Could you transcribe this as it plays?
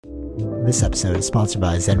This episode is sponsored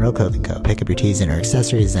by Zenro Clothing Co. Pick up your tees and or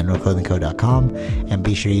accessories at zenroclothingco.com and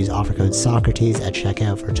be sure to use offer code Socrates at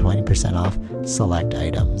checkout for 20% off select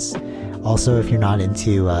items. Also, if you're not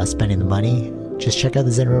into spending the money, just check out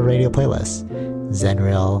the Zenro radio playlist.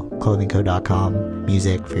 zenroclothingco.com,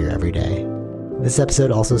 music for your everyday. This episode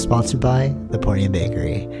also sponsored by The Pornian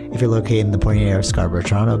Bakery. If you're located in the Pornian area of Scarborough,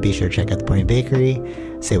 Toronto, be sure to check out The Pornian Bakery,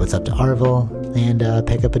 say what's up to Arville, and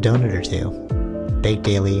pick up a donut or two. Baked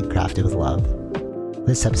daily, crafted with love.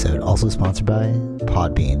 This episode also sponsored by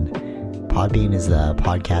Podbean. Podbean is the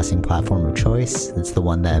podcasting platform of choice. It's the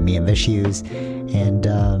one that me and Vish use, and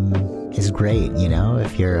is great, you know,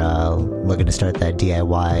 if you're looking to start that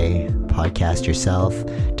DIY podcast yourself.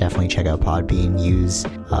 Definitely check out Podbean. Use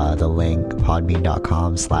the link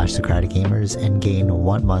podbean.com/SocraticGamers and gain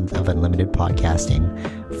 1 month of unlimited podcasting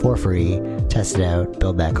for free. Test it out,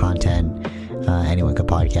 build that content. Anyone could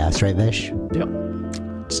podcast, right, Vish? Yep.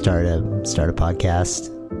 Start a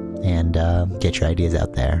podcast and get your ideas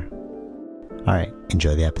out there. All right,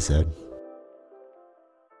 enjoy the episode.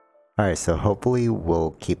 All right, so hopefully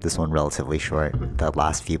we'll keep this one relatively short. The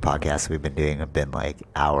last few podcasts we've been doing have been like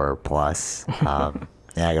hour plus. And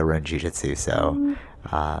I got run jiu-jitsu, so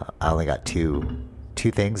I only got two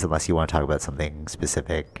things, unless you want to talk about something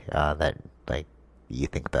specific that like you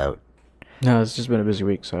think about. No, it's just been a busy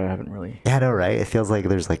week, so I haven't really. Yeah, I know, right? It feels like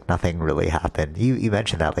there's like nothing really happened. You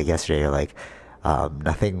mentioned that like yesterday. You're like,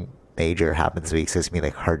 nothing major happened this week, so it's gonna be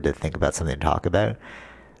like hard to think about something to talk about.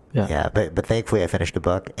 Yeah, but thankfully I finished a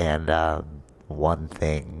book, and one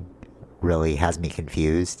thing really has me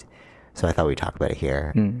confused, so I thought we'd talk about it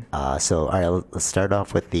here. So all right, let's start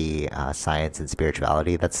off with the science and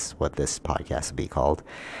spirituality. That's what this podcast will be called.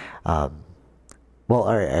 Well,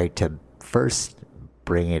 all right, to first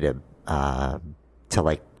bring it to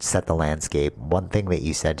like set the landscape, one thing that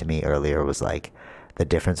you said to me earlier was like the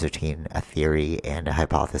difference between a theory and a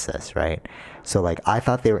hypothesis, right? So like I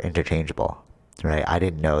thought they were interchangeable, right? I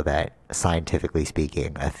didn't know that scientifically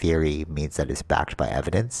speaking, a theory means that it's backed by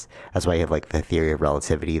evidence. That's why you have like the theory of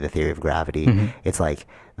relativity, the theory of gravity. It's like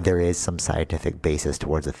there is some scientific basis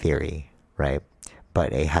towards a theory, right?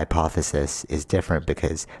 But a hypothesis is different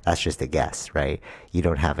because that's just a guess, right? You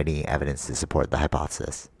don't have any evidence to support the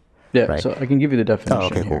hypothesis. Yeah, right? So I can give you the definition. Oh,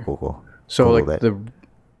 okay, here. cool. So like the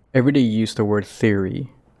everyday use, the word theory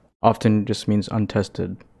often just means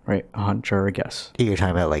untested, right? A hunch or a guess. You're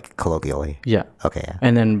talking about like colloquially. Yeah. Okay. Yeah.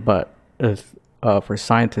 And then, but if, for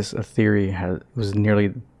scientists, a theory was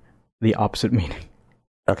nearly the opposite meaning.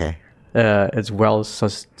 Okay. It's well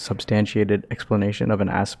substantiated explanation of an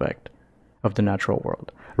aspect of the natural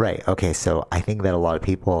world. Right. Okay. So I think that a lot of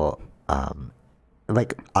people,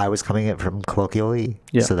 like I was coming at it from colloquially,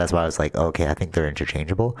 so that's why I was like, okay, I think they're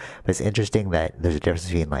interchangeable. But it's interesting that there's a difference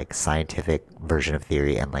between like scientific version of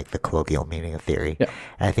theory and like the colloquial meaning of theory. Yeah.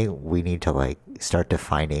 And I think we need to like start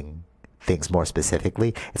defining things more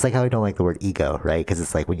specifically. It's like how I don't like the word ego, right? Because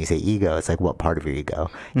it's like when you say ego, it's like what part of your ego?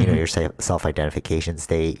 You know, your self-identification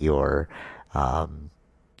state, your,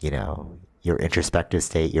 you know, your introspective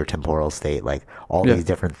state, your temporal state, like all these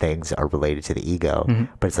different things are related to the ego,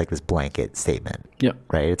 but it's like this blanket statement,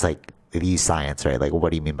 right? It's like if you use science, right? Like, what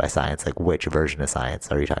do you mean by science? Like, which version of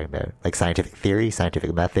science are you talking about? Like scientific theory,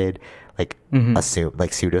 scientific method, like assume, like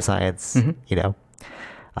pseudoscience, you know?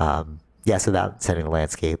 Yeah, so that setting the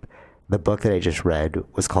landscape. The book that I just read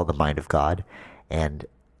was called The Mind of God, and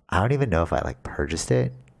I don't even know if I like purchased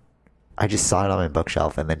it. I just saw it on my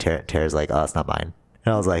bookshelf, and then Tara's like, "Oh, it's not mine."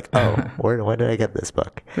 And I was like, oh, when did I get this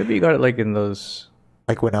book? Maybe you got it like in those...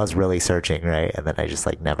 Like when I was really searching, right? And then I just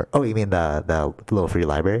like never... Oh, you mean the little free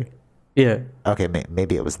library? Yeah. Okay,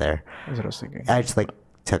 maybe it was there. That's what I was thinking. I just like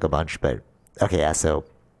took a bunch, but... Okay, yeah, so...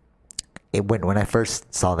 When I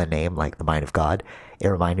first saw the name, like The Mind of God, it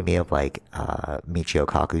reminded me of like Michio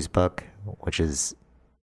Kaku's book, which is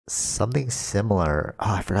something similar.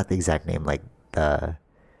 Oh, I forgot the exact name. Like the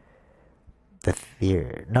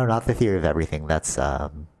theory, no, not the theory of everything. That's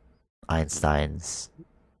Einstein's.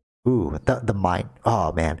 Ooh, the mind.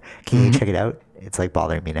 Oh man, can you check it out? It's like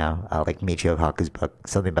bothering me now. Like Michio Kaku's book,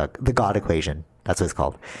 something about the God equation. That's what it's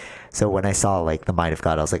called. So when I saw like The Mind of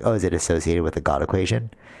God, I was like, oh, is it associated with the God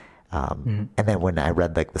equation? And then when I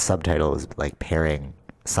read like the subtitle, it was like pairing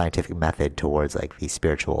scientific method towards like these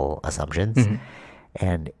spiritual assumptions.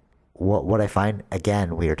 And what I find,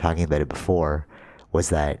 again, we were talking about it before, was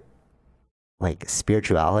that like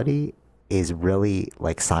spirituality is really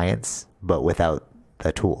like science, but without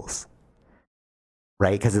the tools,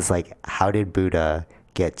 right? Because it's like, how did Buddha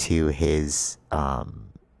get to his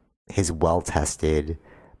well-tested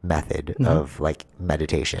method of like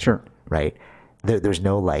meditation? Sure. Right? there's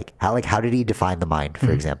no like how did he define the mind,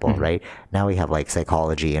 for example, right? Now we have like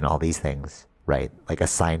psychology and all these things, right? Like a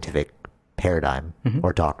scientific paradigm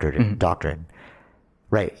or doctrine,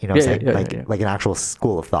 right? You know what I'm saying? Like an actual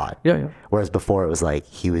school of thought. Yeah. Whereas before it was like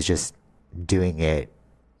he was just doing it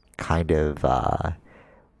kind of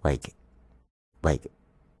like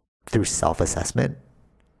through self-assessment.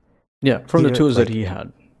 Yeah, from the tools that he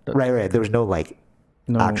had. Right. There was no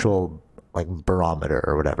actual like barometer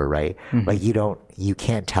or whatever, right? Like you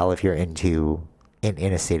can't tell if you're in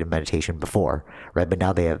a state of meditation before, right? But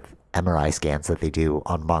now they have MRI scans that they do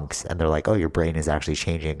on monks, and they're like, oh, your brain is actually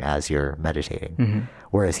changing as you're meditating.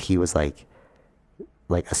 Whereas he was like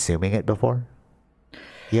assuming it before.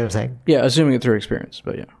 You know what I'm saying? Yeah, assuming it through experience,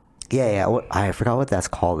 but yeah. Yeah. I forgot what that's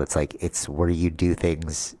called. It's where you do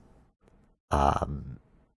things.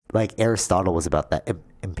 Like Aristotle was about that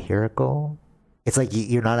empirical. It's like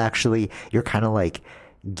you're not actually, you're kind of like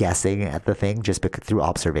guessing at the thing just through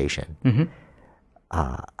observation.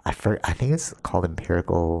 I think it's called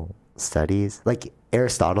empirical studies. Like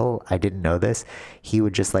Aristotle, I didn't know this. He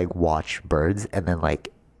would just like watch birds and then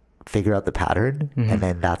like figure out the pattern, and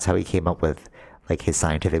then that's how he came up with like his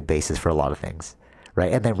scientific basis for a lot of things,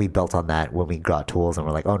 right? And then we built on that when we got tools, and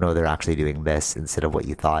we're like, oh no, they're actually doing this instead of what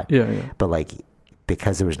you thought. Yeah. But like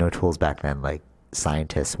because there was no tools back then, like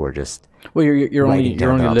scientists were just you're only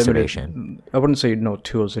limited. Observation. I wouldn't say no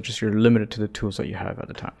tools. It's just you're limited to the tools that you have at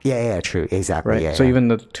the time. Yeah, true, exactly. Right. Yeah, so even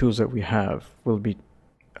the tools that we have will be,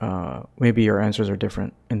 maybe your answers are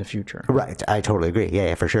different in the future. Right. I totally agree.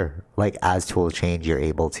 Yeah, for sure. Like as tools change, you're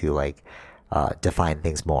able to like define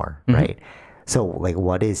things more, right? So like,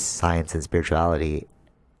 what is science and spirituality?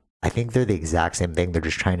 I think they're the exact same thing. They're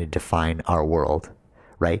just trying to define our world,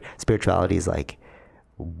 right? Spirituality is like,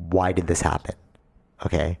 why did this happen?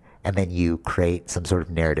 Okay. And then you create some sort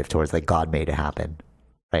of narrative towards like God made it happen,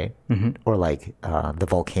 right? Or like the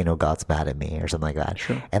volcano god's mad at me or something like that.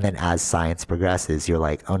 Sure. And then as science progresses, you're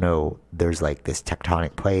like, oh no, there's like this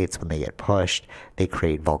tectonic plates. When they get pushed, they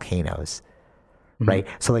create volcanoes, right?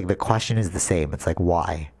 So like the question is the same. It's like,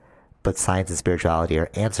 why? But science and spirituality are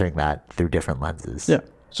answering that through different lenses. Yeah.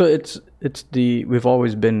 So we've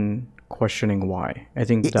always been questioning why. I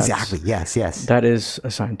think that's, exactly. Yes. That is a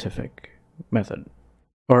scientific method,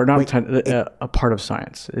 or not. A part of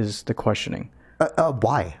science is the questioning.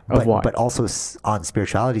 Why? Why? But also on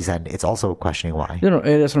spirituality's end, it's also questioning why. No,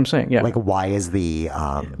 that's what I'm saying. Yeah. Like why is the?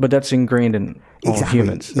 But that's ingrained in all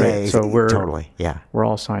humans, right? Yeah, so we're totally. Yeah. We're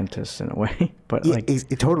all scientists in a way, but like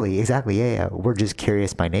totally, exactly. Yeah. We're just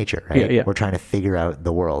curious by nature, right? Yeah. We're trying to figure out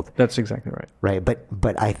the world. That's exactly right. Right.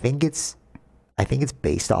 But I think it's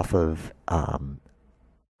based off of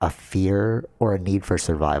a fear or a need for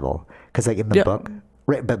survival. Because like in the book,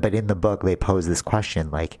 right? But in the book, they pose this question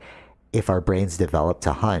like, if our brains develop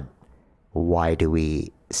to hunt, why do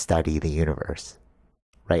we study the universe?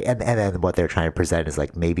 Right. And then what they're trying to present is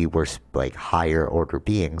like, maybe we're like higher order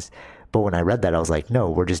beings. But when I read that, I was like, no,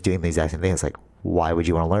 we're just doing the exact same thing. It's like, why would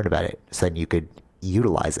you want to learn about it? So then you could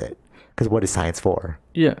utilize it. Because what is science for?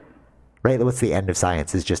 Yeah. Right. What's the end of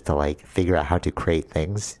science is just to like figure out how to create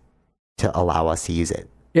things to allow us to use it.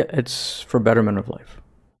 Yeah. It's for betterment of life.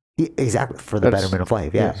 Exactly. For the betterment of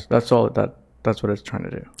life. Yeah. Yes, that's all that's what it's trying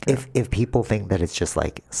to do. Yeah. If people think that it's just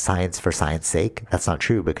like science for science sake, that's not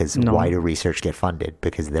true, because why do research get funded?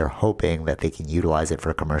 Because they're hoping that they can utilize it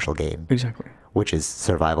for commercial gain. Exactly. Which is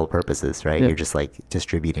survival purposes, right? Yeah. You're just like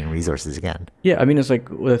distributing resources again. Yeah, I mean, it's like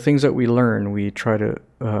the things that we learn, we try to,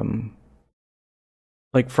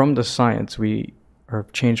 like from the science, we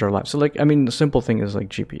change our lives. So like, I mean, the simple thing is like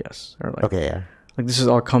GPS or like, okay, yeah. Like this is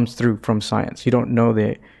all comes through from science. You don't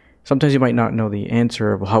know sometimes you might not know the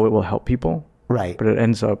answer of how it will help people. Right. But it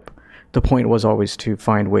ends up, the point was always to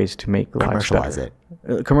find ways to make lives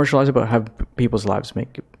better. Commercialize it, but have people's lives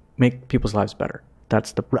make people's lives better.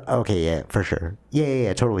 That's the... Okay, yeah, for sure.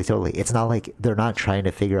 Yeah, totally. It's not like they're not trying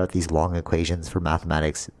to figure out these long equations for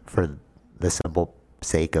mathematics for the simple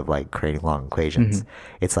sake of like creating long equations.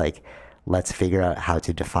 It's like, let's figure out how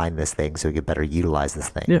to define this thing so we can better utilize this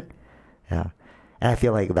thing. Yeah. And I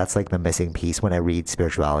feel like that's like the missing piece when I read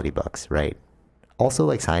spirituality books, right? Also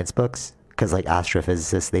like science books. Because like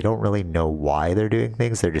astrophysicists, they don't really know why they're doing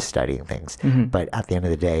things. They're just studying things. But at the end of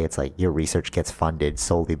the day, it's like your research gets funded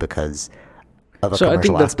solely because of a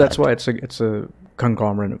commercial aspect. That's why it's a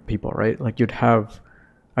conglomerate of people, right? Like you'd have,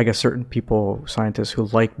 I guess, certain people, scientists who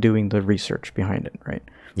like doing the research behind it, right?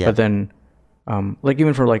 Yeah. But then, like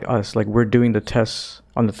even for like us, like we're doing the tests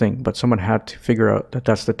on the thing, but someone had to figure out that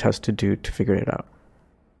that's the test to do to figure it out.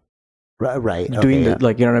 Right. Doing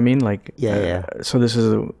like, you know what I mean? Like, yeah. So this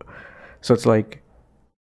is So it's like,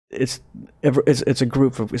 it's a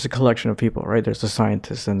group of, it's a collection of people, right? There's the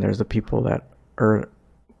scientists and there's the people that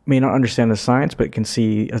may not understand the science, but can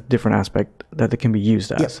see a different aspect that it can be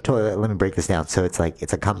used as. Yeah, totally. Let me break this down. So it's like,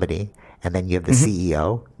 it's a company, and then you have the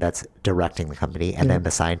CEO that's directing the company, and then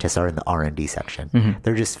the scientists are in the R&D section.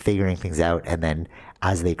 They're just figuring things out, and then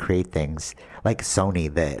as they create things, like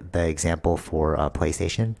Sony, the example for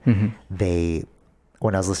PlayStation,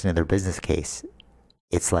 when I was listening to their business case,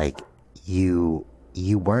 it's like you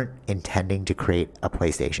weren't intending to create a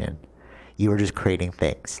PlayStation. You were just creating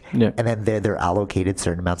things. Yeah. And then they're allocated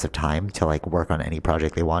certain amounts of time to like work on any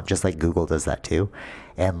project they want, just like Google does that too.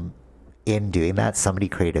 And in doing that, somebody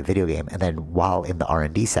created a video game. And then while in the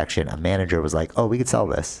R&D section, a manager was like, oh, we could sell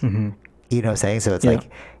this. You know what I'm saying? So it's like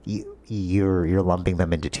you're lumping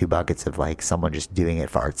them into two buckets of like someone just doing it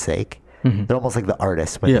for art's sake. They're almost like the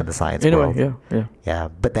artists within the science world. Yeah.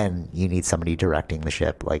 But then you need somebody directing the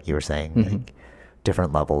ship, like you were saying, like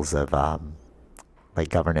different levels of like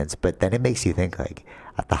governance. But then it makes you think, like,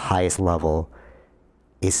 at the highest level,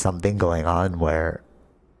 is something going on where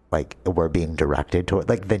like we're being directed toward,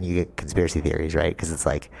 like, then you get conspiracy theories, right? Because it's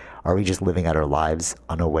like, are we just living out our lives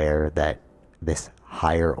unaware that this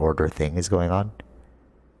higher order thing is going on?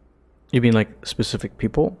 You mean like specific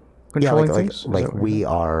people controlling things? Like we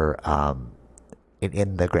are,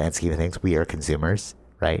 in the grand scheme of things, we are consumers,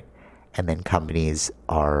 right? And then companies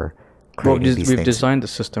are creating these things. We've designed the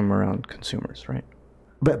system around consumers, right?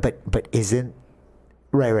 But isn't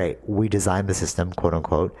right? We designed the system, quote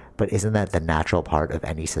unquote. But isn't that the natural part of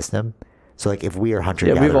any system? So like, if we are hunter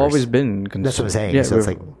gatherers, we've always been consumers. That's what I'm saying. Yeah, so it's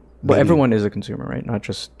like, but everyone is a consumer, right? Not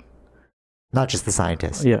just the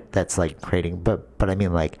scientist. Yeah, that's like creating. But I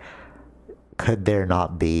mean, like, could there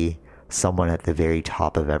not be someone at the very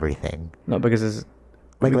top of everything? No, because it's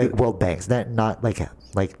like World Banks. That not like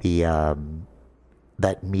the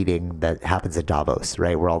that meeting that happens at Davos,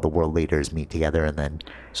 right, where all the world leaders meet together, and then.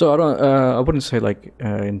 So I wouldn't say like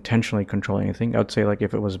intentionally controlling anything. I would say like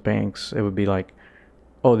if it was banks, it would be like,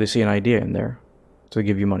 oh, they see an idea in there, so they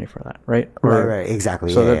give you money for that, right? Right,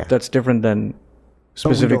 exactly. So that's different than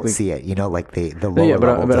specifically. But we don't see it, like the lower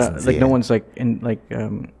level doesn't see like it. No one's like in like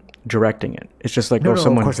directing it. It's just like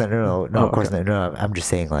someone. Of course not. No. Of course not. No, I'm just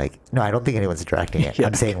saying like no. I don't think anyone's directing it.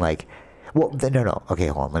 I'm saying like. Well, no. Okay,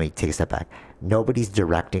 hold on. Let me take a step back. Nobody's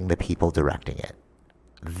directing the people directing it.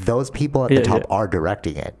 Those people at the top are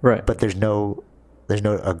directing it, right? But there's no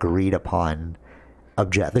agreed upon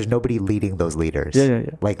object. There's nobody leading those leaders. Yeah.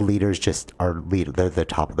 Like leaders just are they're the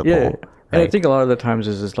top of the pole. Right? And I think a lot of the times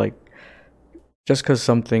is like just because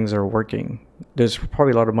some things are working, there's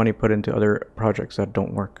probably a lot of money put into other projects that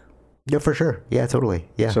don't work. Yeah, for sure. Yeah, totally.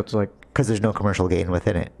 Yeah. So it's like. Because there's no commercial gain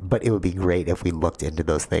within it. But it would be great if we looked into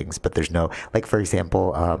those things. But there's no, like, for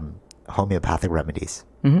example, homeopathic remedies.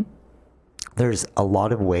 There's a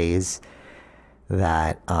lot of ways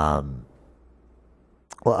that, well,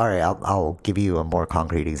 all right, I'll give you a more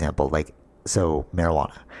concrete example. Like, so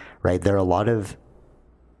marijuana, right? There are a lot of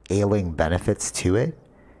ailing benefits to it,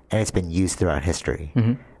 and it's been used throughout history.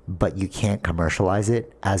 But you can't commercialize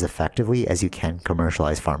it as effectively as you can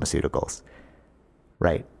commercialize pharmaceuticals,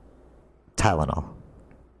 right? Tylenol.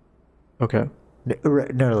 Okay.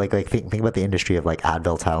 No, like think about the industry of like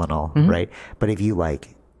Advil, Tylenol, right? But if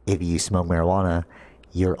you smoke marijuana,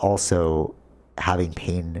 you're also having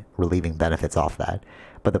pain relieving benefits off that.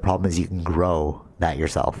 But the problem is you can grow that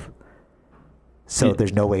yourself. So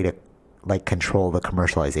there's no way to like control the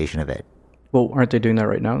commercialization of it. Well, aren't they doing that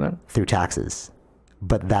right now then? Through taxes.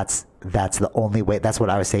 But that's the only way. That's what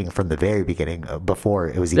I was saying from the very beginning, before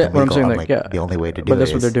it was even legal. I'm like, the only way to do it. But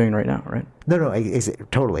that's what they're doing right now, right? No,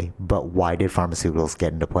 totally. But why did pharmaceuticals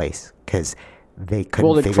get into place? Because they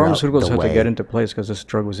couldn't figure out the way. Well, pharmaceuticals had to get into place because this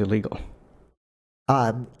drug was illegal.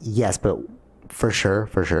 Yes, but for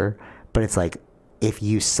sure. But it's like, if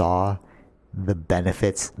you saw the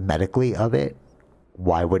benefits medically of it,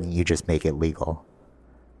 why wouldn't you just make it legal?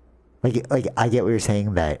 Like I get what you're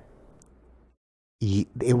saying, that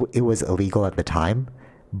it was illegal at the time,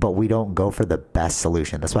 but we don't go for the best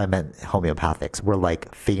solution. That's why I meant homeopathics. We're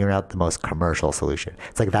like figuring out the most commercial solution.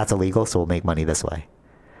 It's like, that's illegal, so we'll make money this way.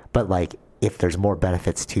 But like, if there's more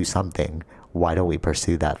benefits to something, why don't we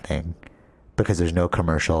pursue that thing? Because there's no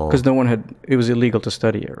commercial. Because it was illegal to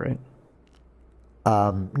study it, right?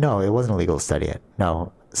 No, it wasn't illegal to study it.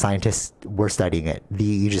 No, scientists were studying it.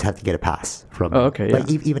 You just have to get a pass from. Oh, okay. Like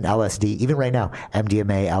even LSD, even right now,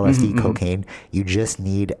 MDMA, LSD, cocaine. You just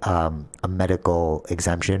need a medical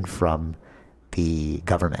exemption from the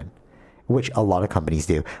government, which a lot of companies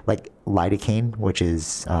do. Like lidocaine, which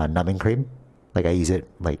is numbing cream. Like I use it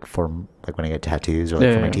like for like when I get tattoos or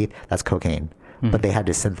like for my teeth. That's cocaine, but they had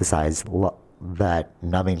to synthesize that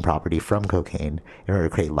numbing property from cocaine in order to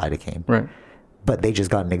create lidocaine. Right. But they just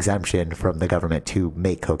got an exemption from the government to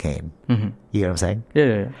make cocaine. Mm-hmm. You know what I'm saying?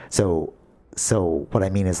 Yeah. So what I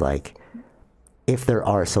mean is, like, if there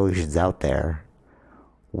are solutions out there,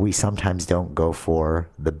 we sometimes don't go for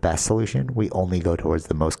the best solution. We only go towards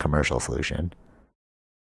the most commercial solution.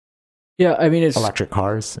 Yeah, I mean, it's electric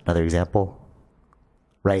cars, another example,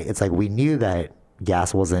 right? It's like we knew that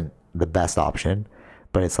gas wasn't the best option,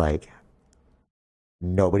 but it's like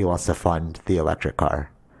nobody wants to fund the electric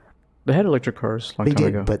car. They had electric cars a long time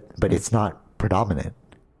ago. But it's not predominant.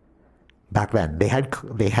 Back then, they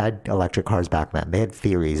had electric cars back then. They had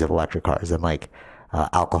theories of electric cars and like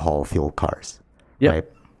alcohol fueled cars, right?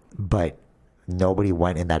 But nobody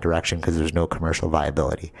went in that direction because there's no commercial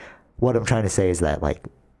viability. What I'm trying to say is that, like,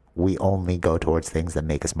 we only go towards things that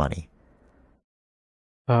make us money.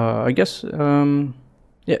 I guess. Yeah,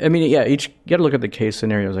 I mean, yeah. You got to look at the case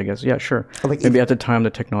scenarios, I guess. Yeah, sure. Like, maybe at the time the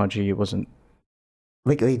technology wasn't.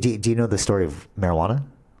 Like, do you know the story of marijuana?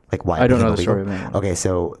 Like, why I don't know illegal? The story of marijuana. Okay,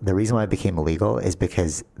 so the reason why it became illegal is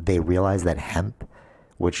because they realized that hemp,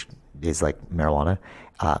 which is like marijuana,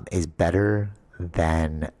 is better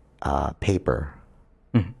than paper.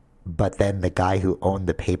 Mm-hmm. But then the guy who owned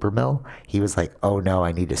the paper mill, he was like, oh no,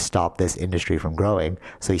 I need to stop this industry from growing.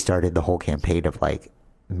 So he started the whole campaign of like,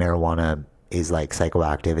 marijuana is like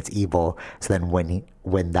psychoactive, it's evil. So then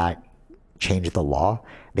when that changed the law,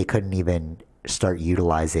 they couldn't even start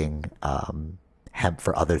utilizing hemp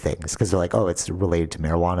for other things because they're like, oh, it's related to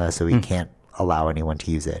marijuana, so we can't allow anyone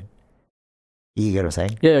to use it. You get what I'm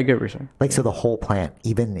saying? Yeah, I get what you're saying. Like, so the whole plant,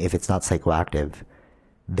 even if it's not psychoactive,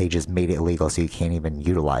 they just made it illegal so you can't even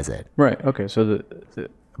utilize it. Right. Okay. So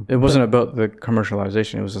it wasn't about the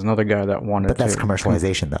commercialization. It was another guy that wanted to. But that's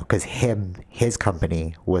commercialization though, because his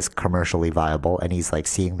company was commercially viable and he's like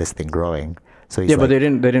seeing this thing growing. So he's but they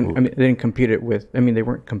didn't, I mean, they didn't compete it with, I mean, they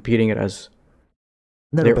weren't competing it as,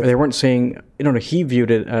 they weren't saying, he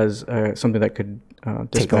viewed it as something that could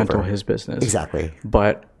dismantle his business. Exactly.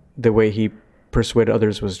 But the way he persuaded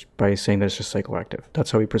others was by saying that it's just psychoactive.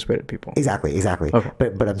 That's how he persuaded people. Exactly. Okay.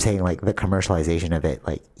 But I'm saying, like, the commercialization of it,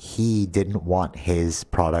 like, he didn't want his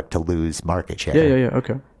product to lose market share. Yeah.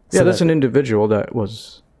 Okay. So that's an individual that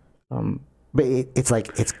was. But it's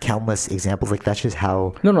like, it's countless examples. Like, that's just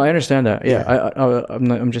how. No, I understand that. Yeah.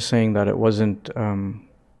 I'm just saying that it wasn't.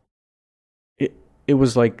 It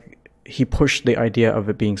was like he pushed the idea of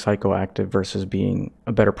it being psychoactive versus being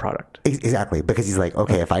a better product. Exactly, because he's like,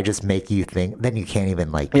 okay, if I just make you think, then you can't even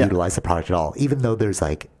like utilize the product at all. Even though there's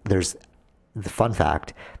the fun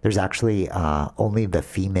fact, there's actually only the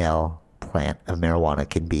female plant of marijuana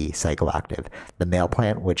can be psychoactive. The male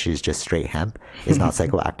plant, which is just straight hemp, is not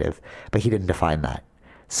psychoactive. But he didn't define that,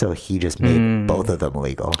 so he just made both of them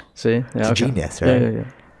illegal. See, it's genius, right? Yeah.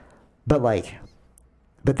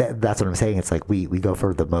 But that's what I'm saying. It's like we go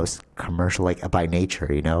for the most commercial, like, by nature,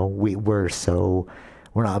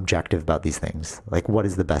 we're not objective about these things. Like, what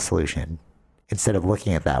is the best solution? Instead of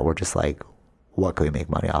looking at that, we're just like, what can we make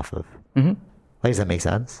money off of? Mm-hmm. Like, does that make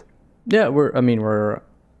sense? Yeah, we're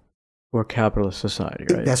a capitalist society,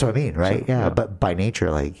 right? That's what I mean, right? So, yeah, but by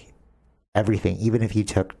nature, like, everything, even if you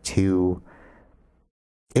took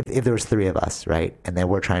if there was three of us, right, and then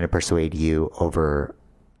we're trying to persuade you over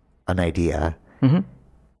an idea. Mm-hmm.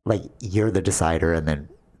 Like, you're the decider, and then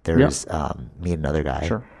there's me and another guy.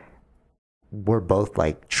 Sure. We're both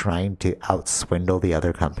like trying to outswindle the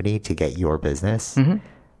other company to get your business. Mm-hmm.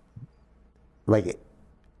 Like,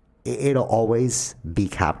 it'll always be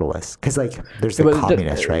capitalist because, like, there's the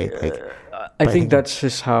communist, right? Like, I think that's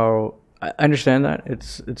just how I understand that.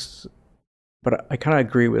 It's, but I kind of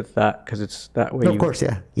agree with that because it's that way. No, of course,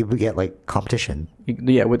 yeah, you get like competition.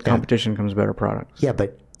 With competition comes better products. Yeah,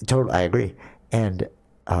 but totally, I agree, and.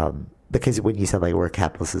 Because when you said, like, we're a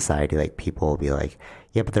capitalist society, like, people will be like,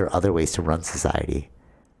 yeah, but there are other ways to run society,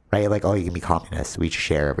 right? Like, oh, you can be communist, we just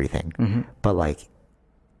share everything. Mm-hmm.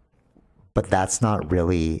 But that's not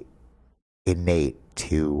really innate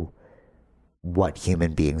to what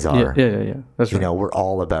human beings are. Yeah. That's right. We're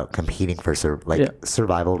all about competing for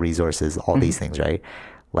survival resources, all these things, right?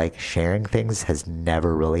 Like, sharing things has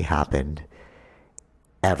never really happened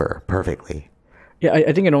ever perfectly. Yeah,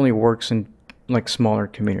 I think it only works in like smaller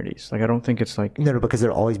communities. Like, I don't think it's like no, because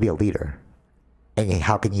there'll always be a leader, and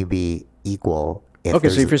how can you be equal? So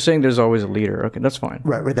if you're saying there's always a leader, okay, that's fine.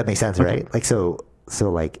 Right, that makes sense, okay. Right? Like, so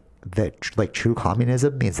like true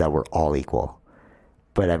communism means that we're all equal,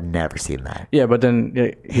 but I've never seen that. Yeah, but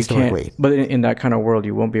then historically, but in that kind of world,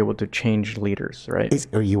 you won't be able to change leaders, right?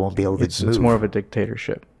 Or you won't be able to. It's more of a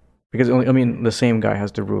dictatorship because the same guy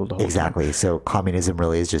has to rule the whole. Exactly. Time. So communism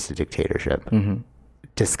really is just a dictatorship. Mm-hmm.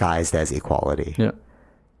 disguised as equality. Yeah.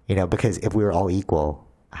 You know, because if we were all equal,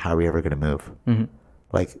 how are we ever going to move? Mm-hmm.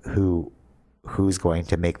 Like who's going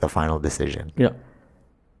to make the final decision? Yeah.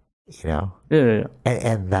 You know? Yeah.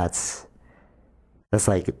 And that's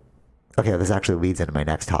like, okay, this actually leads into my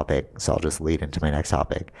next topic. So I'll just lead into my next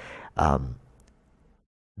topic.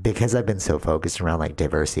 Because I've been so focused around like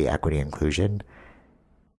diversity, equity, inclusion,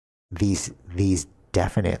 these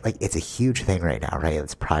definite, like, it's a huge thing right now, right?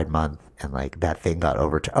 It's Pride Month, and like that thing got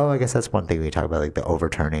overturned. Oh, I guess that's one thing we talk about, like the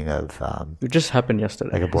overturning of it just happened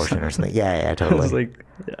yesterday, like abortion or something. Yeah, totally. I was like,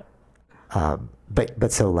 yeah.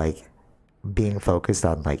 But so like being focused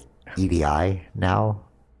on like EDI now,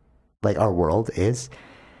 like our world is,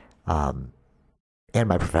 and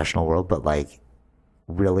my professional world, but like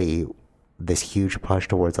really this huge push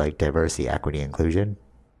towards like diversity, equity, inclusion,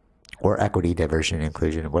 or equity, diversity, and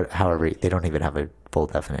inclusion, however, they don't even have a full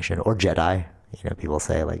definition, or JEDI, you know, people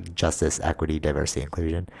say like justice, equity, diversity,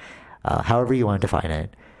 inclusion, however you want to define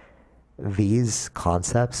it. These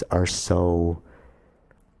concepts are so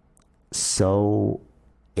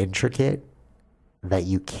intricate that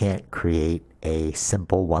you can't create a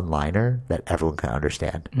simple one-liner that everyone can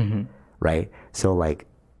understand. Mm-hmm. Right? So like,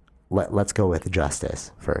 let's go with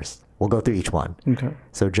justice first. We'll go through each one. Okay.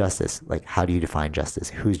 So justice, like, how do you define justice?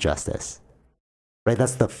 Who's justice? Right?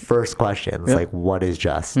 That's the first question. It's like, what is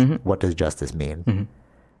just? Mm-hmm. What does justice mean? Mm-hmm.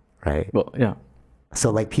 Right? Well, yeah. So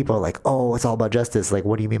like people are like, oh, it's all about justice. Like,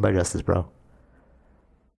 what do you mean by justice, bro?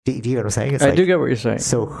 Do you know what I'm saying? It's I like, do get what you're saying.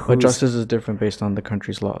 So but justice is different based on the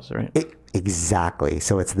country's laws, right? Exactly.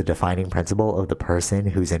 So it's the defining principle of the person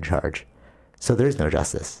who's in charge. So there's no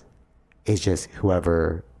justice. It's just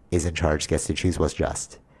whoever is in charge gets to choose what's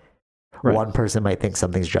just. Right. One person might think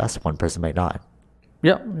something's just, one person might not.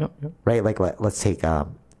 Yeah. Right? Like, let's take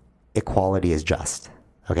equality is just.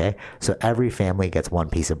 Okay? So every family gets one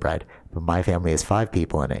piece of bread, but my family has 5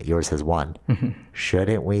 people in it. Yours has 1. Mm-hmm.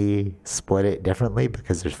 Shouldn't we split it differently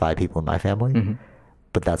because there's 5 people in my family? Mm-hmm.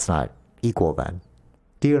 But that's not equal then.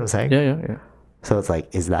 Do you know what I'm saying? Yeah. So it's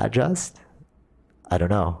like, is that just? I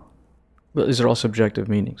don't know. But these are all subjective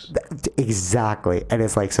meanings. Exactly. And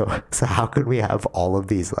it's like, so how could we have all of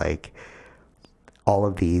these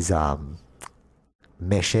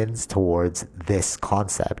missions towards this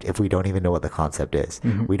concept if we don't even know what the concept is?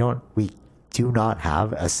 Mm-hmm. We do not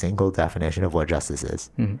have a single definition of what justice is.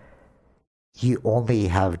 Mm-hmm. You only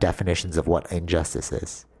have definitions of what injustice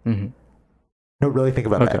is. Mm-hmm. No, really think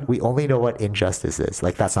about that. We only know what injustice is.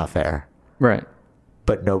 Like, that's not fair. Right.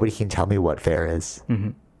 But nobody can tell me what fair is.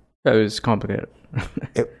 Mm-hmm. That is complicated.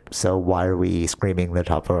 So why are we screaming the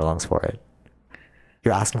top of our lungs for it?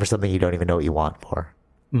 You're asking for something you don't even know what you want for.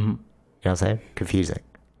 Mm-hmm. You know what I'm saying? Confusing.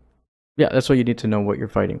 Yeah, that's why you need to know what you're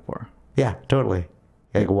fighting for. Yeah, totally.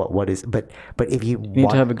 Like, what is? But if you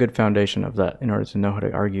need to have a good foundation of that in order to know how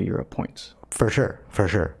to argue your points. For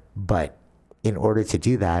sure. But in order to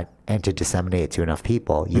do that and to disseminate it to enough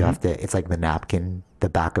people, you have to. It's like the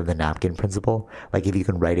back of the napkin principle. Like, if you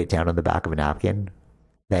can write it down on the back of a napkin,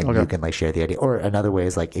 then you can like share the idea. Or another way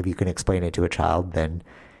is like, if you can explain it to a child, then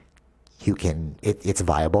you can. It's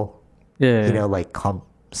viable. Yeah. You know, like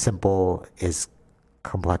simple is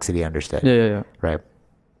complexity understood. Yeah. Right.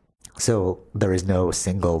 So there is no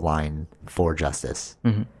single line for justice.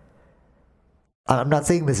 Mm-hmm. I'm not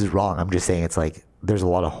saying this is wrong. I'm just saying it's like there's a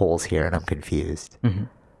lot of holes here, and I'm confused. Mm-hmm.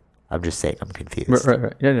 I'm just saying I'm confused.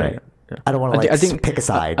 Right. Yeah. I don't want to I think pick a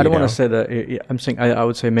side. I don't want to say that. Yeah, I'm saying I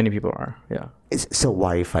would say many people are. Yeah. So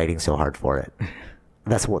why are you fighting so hard for it?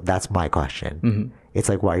 That's my question. Mm-hmm. It's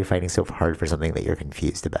like, why are you fighting so hard for something that you're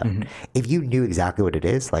confused about? Mm-hmm. If you knew exactly what it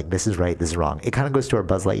is, like, this is right, this is wrong. It kind of goes to our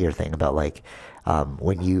Buzz Lightyear thing about like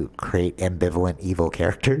when you create ambivalent evil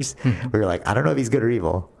characters, where you're like, I don't know if he's good or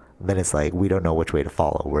evil. Then it's like, we don't know which way to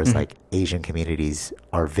follow. Whereas like Asian communities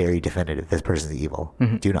are very definitive. This person's evil.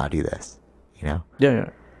 Mm-hmm. Do not do this. You know? Yeah.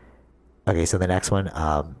 Okay, so the next one,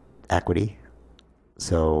 equity.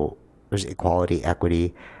 So there's equality,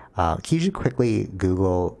 equity. Can you just quickly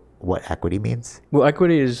Google what equity means? Well,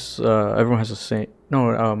 equity is everyone has the same.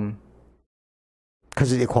 No,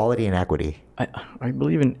 because it's equality and equity. I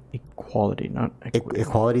believe in equality, not equity.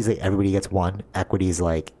 Equality is like everybody gets one. Equity is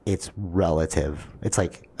like it's relative. It's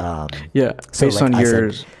like so based like on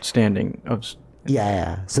your standing of.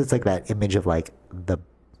 Yeah. So it's like that image of like the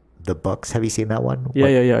books. Have you seen that one?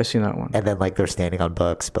 Yeah. I've seen that one. And then like they're standing on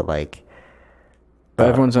books, but like. But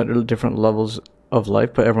everyone's at different levels of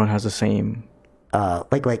life, but everyone has the same.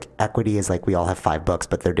 Like equity is like we all have 5 books,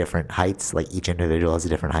 but they're different heights. Like each individual has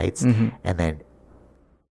different heights, and then.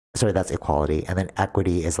 Sorry, that's equality, and then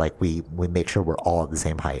equity is like we make sure we're all at the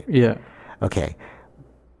same height. Yeah. Okay.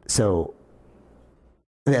 So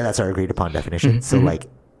Yeah, that's our agreed upon definition. So like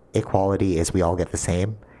equality is we all get the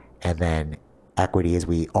same, and then equity is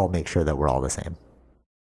we all make sure that we're all the same.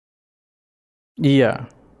 Yeah.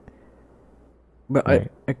 But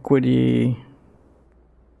right. Equity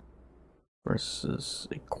versus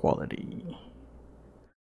equality.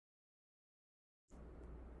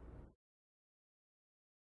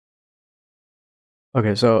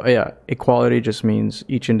 Okay, so yeah, equality just means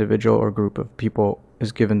each individual or group of people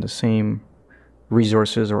is given the same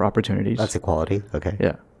resources or opportunities. That's equality. Okay.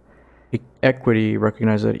 Yeah. Equity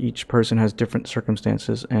recognizes that each person has different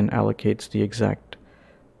circumstances and allocates the exact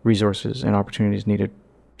resources and opportunities needed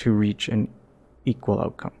to reach an equal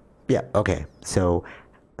outcome. Yeah. Okay. So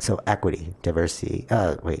equity, diversity.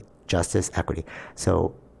 Justice, equity.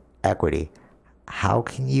 So equity. How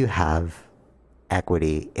can you have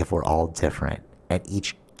equity if we're all different and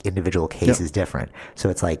each individual case is different? So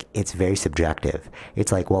it's like it's very subjective.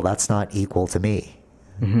 It's like, well, that's not equal to me.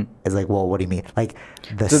 It's like, well, what do you mean? Like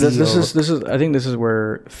the so this is I think this is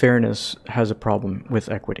where fairness has a problem with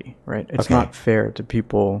equity, right? It's not fair to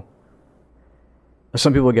people.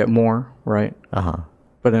 Some people get more, right?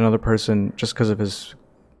 But another person, just because of his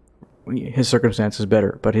circumstance is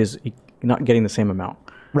better, but his not getting the same amount.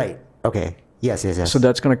 Right. Okay. Yes. So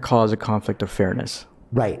that's going to cause a conflict of fairness.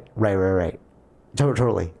 Right.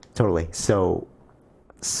 Totally. So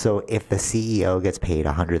if the CEO gets paid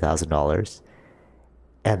 $100,000,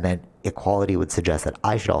 and then equality would suggest that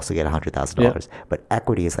I should also get $100,000, but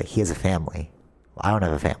equity is like he has a family. I don't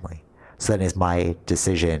have a family, so then is my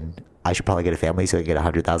decision I should probably get a family so I get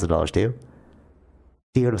 $100,000 too.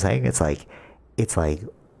 Do you know what I'm saying? It's like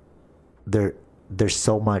there's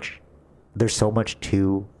so much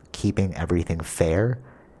to keeping everything fair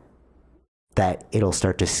that it'll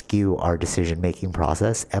start to skew our decision-making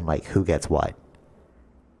process and like who gets what.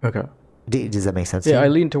 Okay. Does that make sense? Yeah, I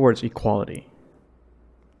lean towards equality.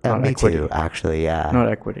 Me equity. Too, actually, yeah. Not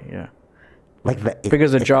equity, yeah. Like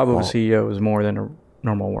because the job of a CEO is more than a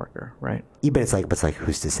normal worker, right? Yeah, but it's like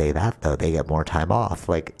who's to say that though? They get more time off.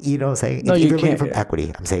 Like, you know what I'm saying? No, if you can't. From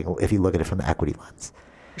equity, I'm saying if you look at it from the equity lens.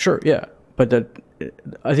 Sure, yeah. But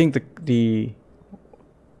I think the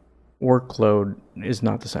workload is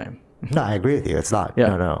not the same. No, I agree with you. It's not.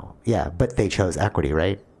 Yeah. No. Yeah, but they chose equity,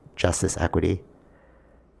 right? Justice, equity.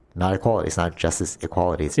 Not equality. It's not justice,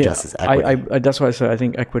 equality. It's justice, equity. I that's why I said I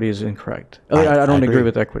think equity is incorrect. I don't agree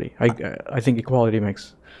with equity. I think equality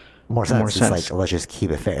makes more sense. It's like, let's just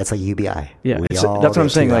keep it fair. It's like UBI. Yeah, that's what I'm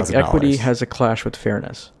saying. Like equity has a clash with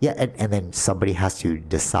fairness. Yeah, and then somebody has to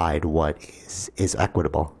decide what is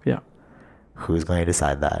equitable. Yeah. Who's going to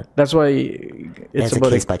decide that? That's why it's a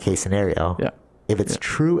case-by-case scenario. Yeah. If it's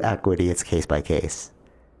true equity, it's case by case.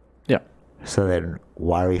 Yeah. So then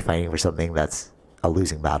why are we fighting for something that's a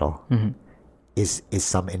losing battle? Is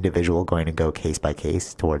some individual going to go case by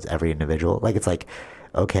case towards every individual? Like it's like,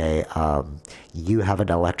 okay, you have an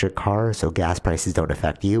electric car, so gas prices don't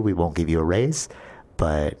affect you. We won't give you a raise.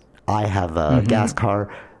 But I have a gas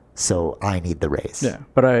car, so I need the raise. Yeah,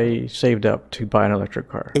 but I saved up to buy an electric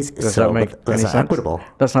car. Does that make any sense? Equitable.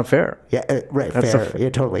 That's not fair. Yeah, right. That's fair. Yeah,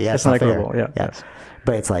 totally. Yeah, it's not equitable. Fair. Yeah. Yes.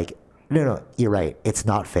 But it's like, no, you're right. It's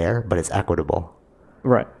not fair, but it's equitable.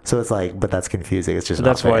 Right. So it's like, but that's confusing. It's just so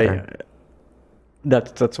not fair.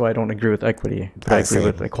 That's why I don't agree with equity, but I agree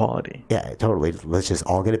with equality. Yeah, totally. Let's just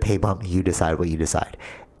all get a pay bump. You decide what you decide.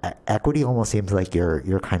 Equity almost seems like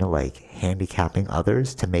you're kind of like handicapping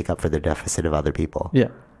others to make up for the deficit of other people. Yeah.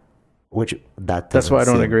 Which that's why I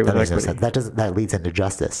don't agree with equity. That leads into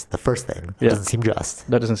justice. The first thing doesn't seem just.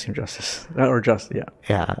 That doesn't seem justice or just. Yeah.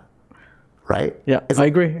 Yeah. Right. Yeah, I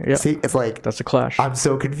agree. Yeah. See, it's like that's a clash. I'm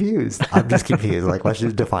so confused. I'm just confused. Like, let's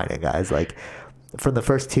just define it, guys. Like, from the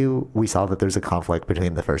first two, we saw that there's a conflict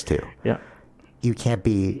between the first two. Yeah. You can't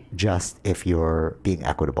be just if you're being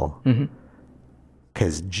equitable. And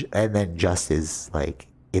then just is like,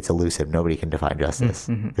 it's elusive. Nobody can define justice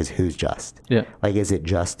because who's just? Yeah. Like, is it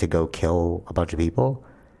just to go kill a bunch of people?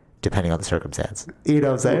 Depending on the circumstance. You know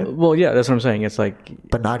what I'm saying? Well, yeah, that's what I'm saying. It's like,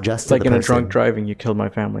 but not just like in a drunk driving, you killed my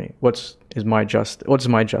family. What's my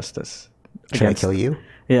justice? Should I kill you?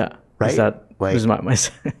 Yeah. Right. Is that like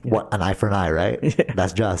what an eye for an eye, right? Yeah.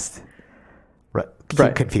 That's just. Right.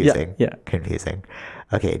 Confusing. Yeah. Confusing.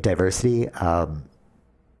 Okay, diversity.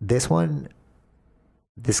 This one,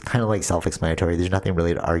 this kind of like self-explanatory. There's nothing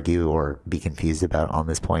really to argue or be confused about on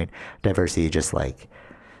this point. Diversity, just like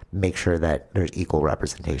make sure that there's equal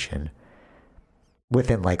representation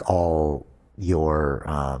within like all your.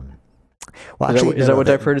 Is that what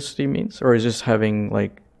diversity means, or is just having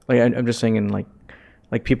like I'm just saying in like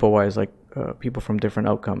people wise, like people from different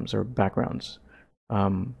outcomes or backgrounds.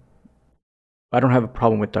 I don't have a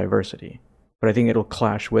problem with diversity. but I think it'll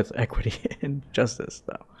clash with equity and justice,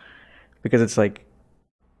 though, because it's like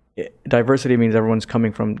diversity means everyone's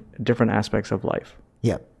coming from different aspects of life.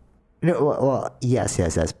 Yeah. No, well, yes,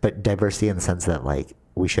 but diversity in the sense that like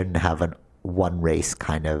we shouldn't have an one race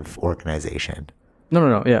kind of organization.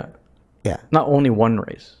 No, yeah. Yeah. Not only one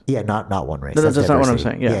race. Yeah, not one race. That's not what I'm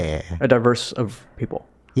saying. Yeah. A diverse of people.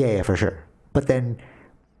 Yeah, for sure. But then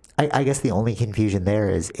I guess the only confusion there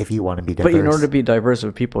is if you want to be diverse. But in order to be diverse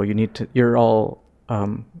of people, you're all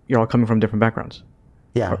coming from different backgrounds.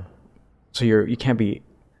 Yeah. So you can't be.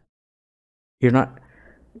 You're not.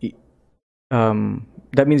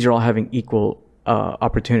 That means you're all having equal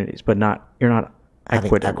opportunities, but you're not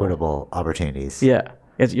having equitable opportunities. Yeah,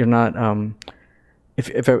 you're not.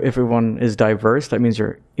 If everyone is diverse, that means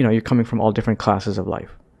you're coming from all different classes of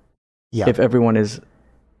life. Yeah. If everyone is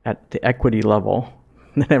at the equity level,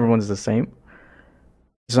 then everyone's the same.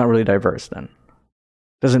 It's not really diverse then.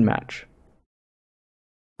 Doesn't match.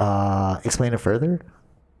 Explain it further.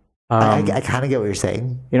 I kind of get what you're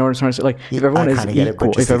saying. You know what I'm trying to say? Like, if everyone is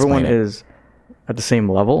equal, if everyone is at the same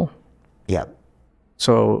level. Yeah.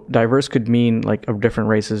 So diverse could mean like of different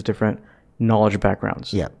races, different knowledge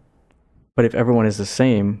backgrounds. Yeah. But if everyone is the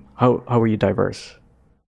same, how are you diverse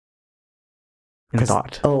in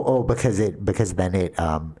thought? Because then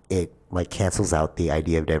it like cancels out the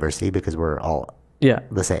idea of diversity because we're all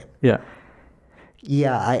the same. Yeah.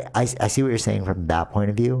 Yeah, I see what you're saying from that point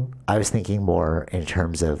of view. I was thinking more in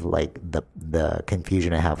terms of like the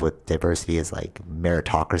confusion I have with diversity is like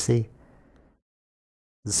meritocracy.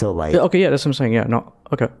 So like okay, yeah, that's what I'm saying. Yeah, no,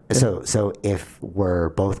 okay. So if we're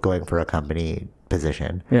both going for a company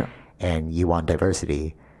position, and you want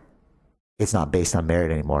diversity, it's not based on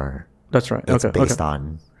merit anymore. That's right. It's based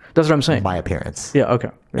on that's what I'm saying. My appearance. Yeah. Okay.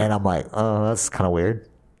 Yeah. And I'm like, oh, that's kind of weird.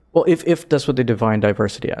 Well, if that's what they define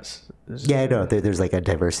diversity as. Yeah, no, there's like a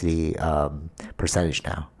diversity percentage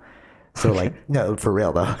now. So like, no, for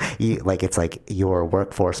real though, it's like your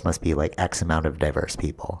workforce must be like X amount of diverse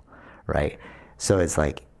people, right? So it's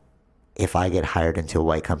like, if I get hired into a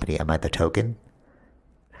white company, am I the token?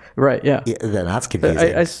 Right. Yeah. Then that's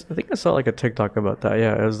confusing. I think I saw like a TikTok about that.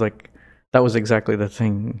 Yeah, it was like that was exactly the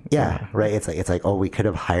thing. Yeah. Right. It's like oh, we could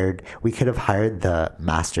have hired the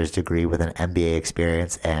master's degree with an MBA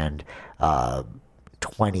experience and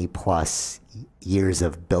 20 plus years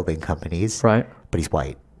of building companies. Right. But he's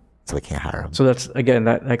white, so we can't hire him. So that's again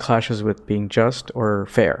that clashes with being just or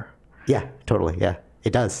fair. Yeah. Totally. Yeah.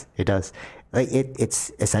 It does. Like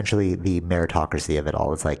it's essentially the meritocracy of it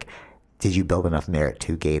all. It's like, did you build enough merit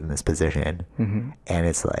to gain this position? Mm-hmm. And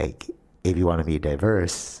it's like, if you want to be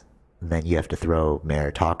diverse, then you have to throw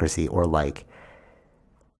meritocracy or like,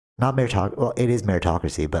 not meritocracy. Well, it is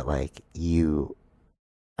meritocracy, but like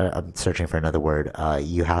I'm searching for another word.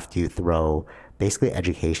 You have to throw basically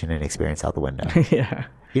education and experience out the window. Yeah.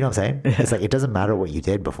 You know what I'm saying? Yeah. It's like, it doesn't matter what you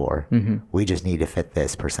did before. Mm-hmm. We just need to fit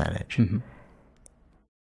this percentage. Mm-hmm.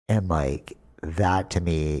 And like, that to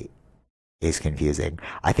me is confusing.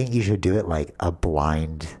 I think you should do it like a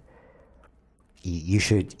blind. You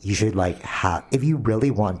should like have, if you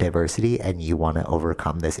really want diversity and you want to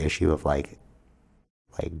overcome this issue of like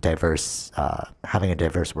diverse, having a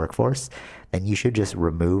diverse workforce, then you should just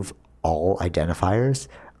remove all identifiers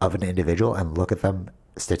of an individual and look at them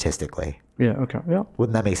statistically. Yeah. Okay. Yeah.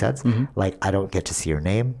 Wouldn't that make sense? Mm-hmm. Like, I don't get to see your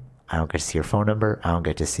name. I don't get to see your phone number. I don't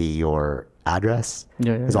get to see your address.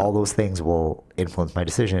 Because all those things will influence my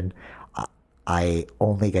decision. I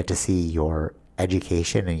only get to see your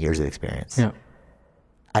education and years of experience. Yeah.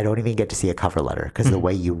 I don't even get to see a cover letter because the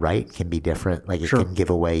way you write can be different. Like, it can give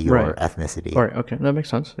away your ethnicity. All right. Okay. That makes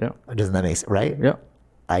sense. Yeah. Doesn't that make sense? Right? Yeah.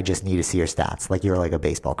 I just need to see your stats. Like, you're like a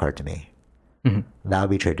baseball card to me. Mm-hmm. That would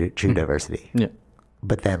be true diversity. Yeah.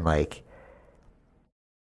 But then, like,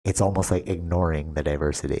 it's almost like ignoring the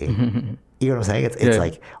diversity. Mm-hmm. You know what I'm saying? It's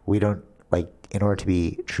like, we don't, like, in order to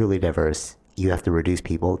be truly diverse, you have to reduce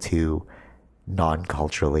people to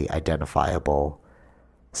non-culturally identifiable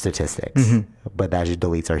statistics. Mm-hmm. But that just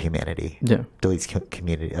deletes our humanity. Yeah. Deletes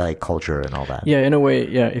community, like culture and all that. Yeah, in a way,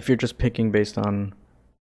 yeah. If you're just picking based on,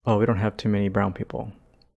 oh, we don't have too many brown people.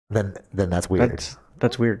 Then that's weird.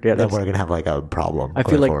 That's weird. Yeah. Then we're going to have like a problem. I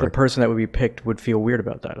feel like the person that would be picked would feel weird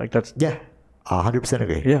about that. Like that's. Yeah. 100%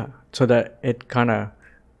 agree. Yeah. So that it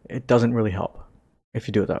doesn't really help if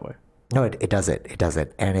you do it that way. No, it doesn't. It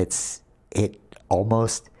doesn't. And it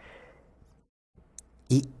almost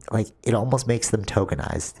makes them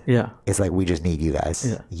tokenized. Yeah. It's like, we just need you guys.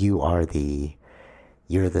 Yeah. You're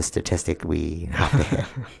the statistic we have to hit.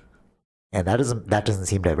 And that doesn't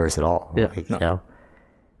seem diverse at all. Yeah. Like, you know?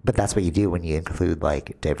 But that's what you do when you include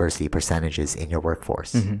like diversity percentages in your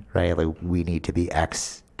workforce, right? Like, we need to be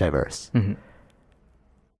X diverse. Mm-hmm.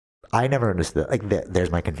 I never understood, like,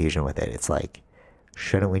 there's my confusion with it. It's like,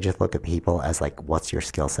 shouldn't we just look at people as like, what's your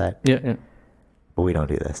skill set? Yeah, yeah. But we don't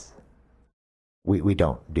do this. We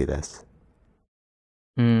don't do this.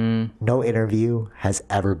 No interview has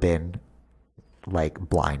ever been like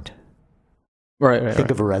blind. Right.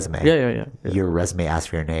 Think of a resume. Yeah. Your resume asks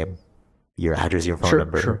for your name, your address, your phone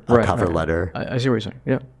number, a cover letter. I see what you're saying.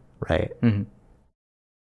 Yeah. Right. Mm-hmm.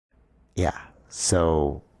 Yeah.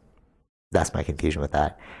 So that's my confusion with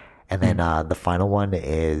that. And then the final one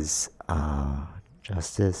is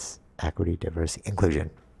justice, equity, diversity, inclusion.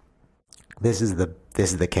 This is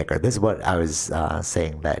the kicker. This is what I was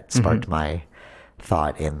saying that sparked my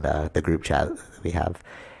thought in the group chat that we have.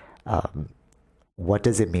 What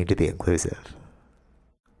does it mean to be inclusive?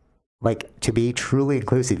 Like, to be truly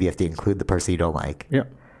inclusive, you have to include the person you don't like. Yeah.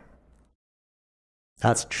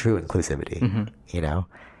 That's true inclusivity, you know?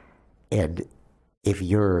 And if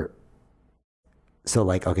you're, so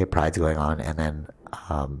like, okay, Pride's going on, and then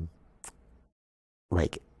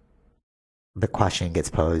like the question gets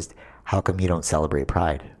posed, how come you don't celebrate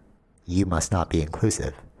Pride? You must not be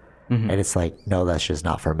inclusive. And it's like, no, that's just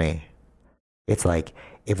not for me. It's like,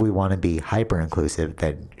 if we want to be hyper inclusive,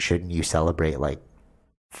 then shouldn't you celebrate like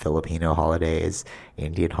Filipino holidays,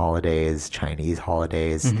 Indian holidays, Chinese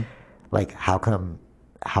holidays? Like, how come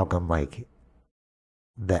like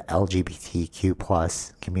the LGBTQ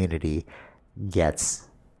plus community gets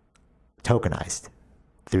tokenized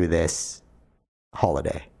through this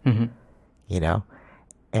holiday? You know?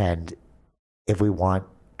 And if we want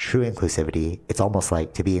true inclusivity, it's almost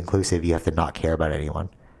like, to be inclusive, you have to not care about anyone.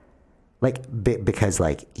 Like, because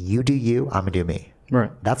like, you do you, I'm gonna do me. Right.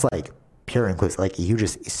 That's like pure inclusive. Like, you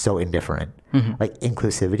just so indifferent. Like,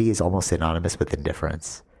 inclusivity is almost synonymous with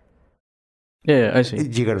indifference. Yeah, I see. Do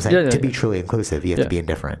you get what I'm saying? To be truly inclusive, you have to be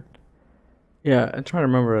indifferent. Yeah, I'm trying to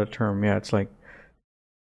remember the term. Yeah, it's like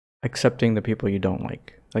accepting the people you don't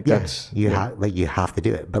like. Like, that's you have to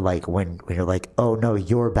do it. But like, when you're like, oh no,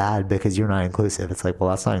 you're bad because you're not inclusive, it's like, well,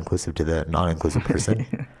 that's not inclusive to the non-inclusive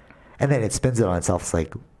person. And then it spins it on itself. It's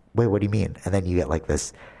like, wait, what do you mean? And then you get like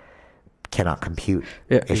this cannot compute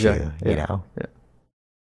issue, you know? Yeah.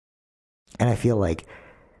 And I feel like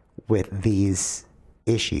with these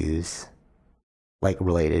issues, like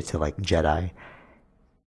related to like JEDI,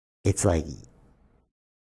 it's like,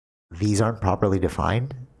 these aren't properly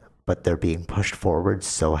defined, but they're being pushed forward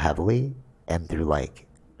so heavily and through like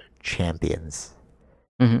champions.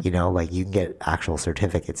 You know, like, you can get actual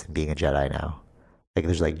certificates in being a JEDI now. Like,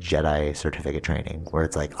 there's like JEDI certificate training where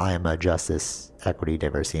it's like, I am a justice, equity,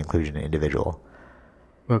 diversity, inclusion individual.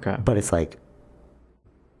 Okay. But it's like,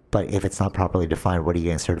 but if it's not properly defined, what are you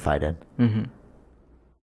getting certified in?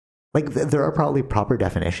 Like, there are probably proper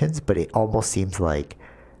definitions, but it almost seems like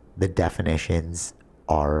the definitions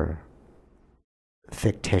are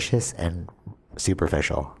fictitious and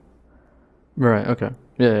superficial. Right. Okay.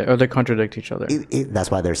 Yeah. Or they contradict each other.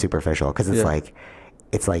 That's why they're superficial, because it's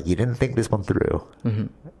like you didn't think this one through.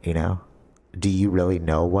 You know, do you really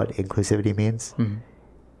know what inclusivity means?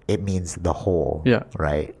 It means the whole. Yeah.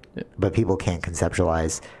 Right. Yeah. But people can't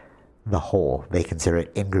conceptualize the whole. They consider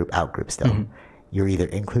it in group, out group still. You're either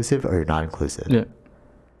inclusive or you're not inclusive. Yeah.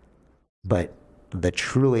 But the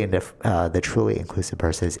truly inclusive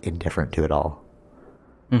person is indifferent to it all.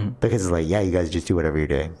 Because it's like, yeah, you guys just do whatever you're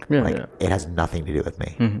doing. It has nothing to do with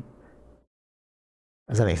me.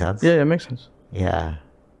 Does that make sense? Yeah, it makes sense. Yeah.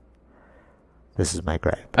 This is my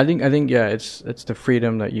gripe. I think yeah, it's the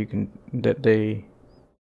freedom that you can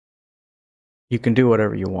do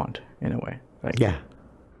whatever you want in a way. Like, yeah,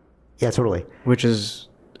 totally. Which is,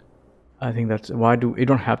 I think that's why you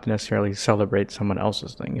don't have to necessarily celebrate someone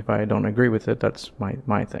else's thing. If I don't agree with it, that's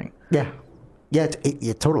my thing. Yeah,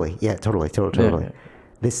 totally. Yeah, totally. Yeah.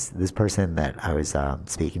 This person that I was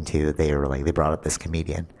speaking to, they brought up this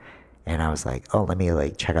comedian, and I was like, oh, let me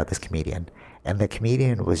like check out this comedian. And the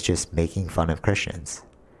comedian was just making fun of Christians.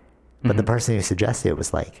 But the person who suggested it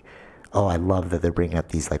was like, oh, I love that they're bringing up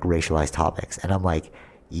these like racialized topics. And I'm like,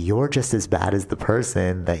 you're just as bad as the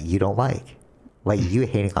person that you don't like. Like, you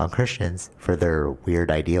hating on Christians for their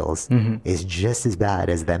weird ideals is just as bad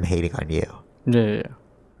as them hating on you. Yeah.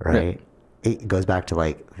 Right? Yeah. It goes back to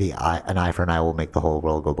like an eye for an eye will make the whole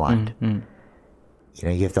world go blind. You know,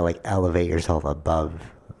 you have to like elevate yourself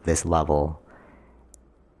above this level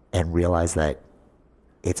and realize that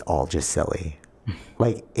it's all just silly.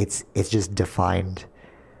 Like, it's just defined.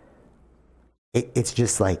 It's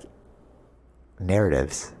just like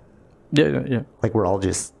narratives. Yeah. Like, we're all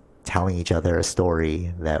just telling each other a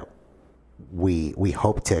story that we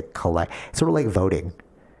hope to collect. Sort of like voting.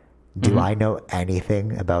 Do I know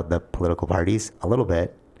anything about the political parties? A little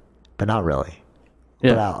bit, but not really.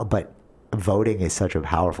 Yeah. But voting is such a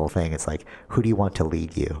powerful thing. It's like, who do you want to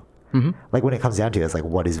lead you? Mm-hmm. Like when it comes down to it, it's like,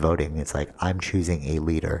 what is voting? It's like, I'm choosing a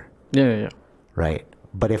leader. Yeah. Right.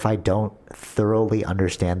 But if I don't thoroughly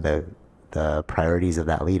understand the priorities of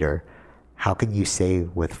that leader, how can you say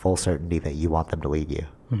with full certainty that you want them to lead you?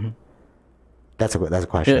 Mm-hmm. That's a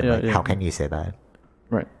question. How can you say that?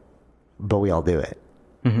 Right. But we all do it.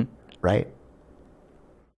 Mm-hmm. Right?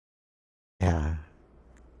 Yeah.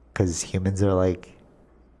 Because humans are like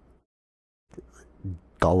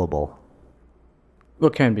gullible. Well,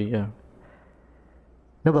 can be, yeah.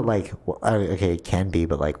 No, but like, okay, it can be,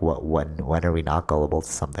 but like, when are we not gullible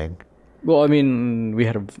to something? Well, I mean, we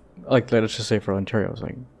had let's just say for Ontario, it was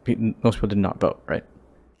like most people did not vote, right?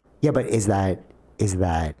 Yeah, but does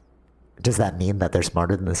that mean that they're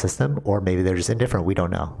smarter than the system, or maybe they're just indifferent? We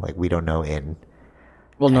don't know. Like, we don't know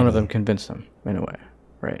Well, none of them convinced them in a way,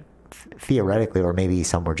 right? Theoretically, or maybe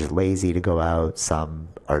some were just lazy to go out. Some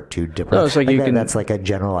are too different. No, it's like that's like a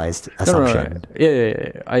generalized assumption. No.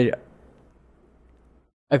 Yeah.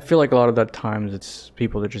 I feel like a lot of that times it's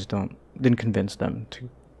people that just didn't convince them to,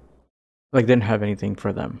 like, didn't have anything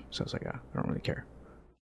for them. So it's like, I don't really care.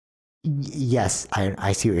 Yes,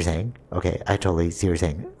 I see what you're saying. Okay, I totally see what you're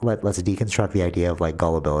saying. Let's deconstruct the idea of like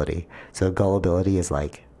gullibility. So gullibility is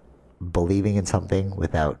like believing in something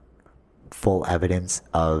without full evidence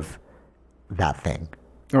of that thing.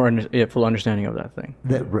 Or full understanding of that thing.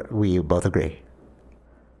 That we both agree.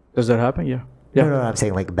 Does that happen? Yeah. No, I'm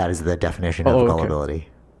saying like that is the definition of gullibility. Okay.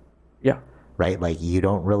 Yeah. Right? Like you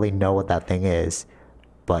don't really know what that thing is,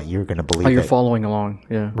 but you're going to believe you're following along.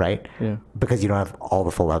 Yeah. Right? Yeah. Because you don't have all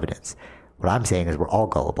the full evidence. What I'm saying is we're all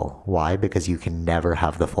gullible. Why? Because you can never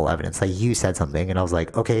have the full evidence. Like you said something and I was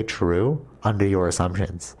like, okay, true, under your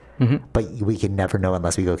assumptions. Mm-hmm. But we can never know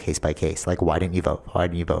unless we go case by case. Like, why didn't you vote? Why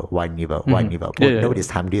didn't you vote? Why didn't you vote? Why didn't you vote? Well, nobody has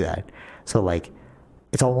time to do that. So like,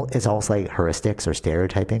 it's almost like heuristics or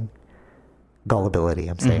stereotyping. Gullibility.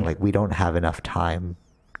 I'm saying like we don't have enough time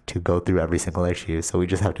to go through every single issue, so we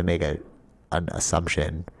just have to make an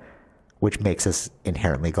assumption, which makes us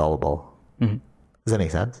inherently gullible. Mm-hmm. Does that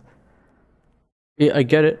make sense? Yeah, I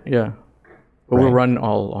get it. Yeah, but we run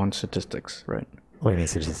all on statistics, right? What do you mean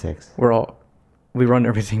statistics? We run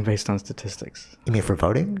everything based on statistics. You mean for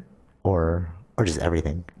voting, or just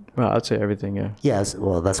everything? Well, I'd say everything. Yeah. Yes.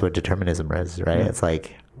 Well, that's what determinism is, right? Yeah. It's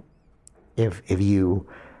like if you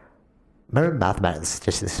remember mathematics,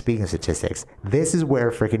 speaking of statistics, this is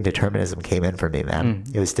where freaking determinism came in for me, man.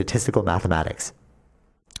 It was statistical mathematics.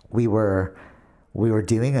 We were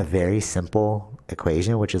doing a very simple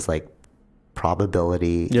equation, which is like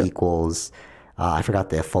probability equals, I forgot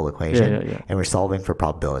the full equation, and we're solving for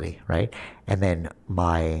probability, right? And then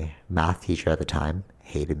my math teacher at the time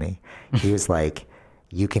hated me. He was like,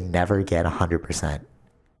 you can never get 100%.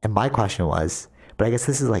 And my question was, but I guess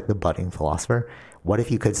this is like the budding philosopher, what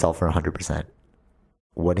if you could solve for 100%?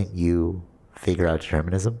 Wouldn't you figure out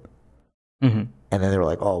determinism? Mm-hmm. And then they were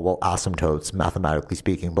like, oh, well, asymptotes, mathematically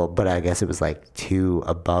speaking. But I guess it was like too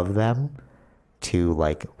above them to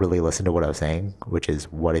like really listen to what I was saying, which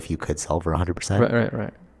is what if you could solve for 100%?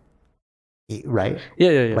 Right. Right?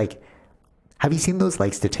 Yeah. Like, have you seen those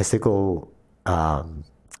like statistical,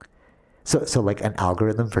 so like an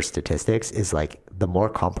algorithm for statistics is like the more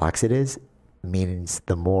complex it is, means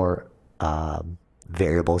the more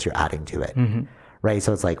variables you're adding to it, right?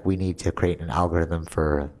 So it's like we need to create an algorithm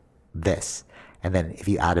for this, and then if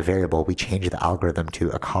you add a variable, we change the algorithm to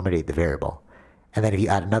accommodate the variable, and then if you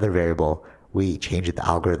add another variable, we change the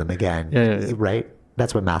algorithm again, right?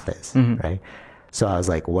 That's what math is, right? So I was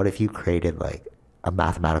like, what if you created like a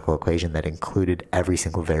mathematical equation that included every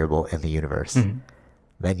single variable in the universe?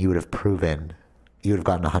 Then you would have gotten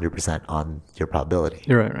 100% on your probability.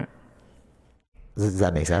 You're right. Does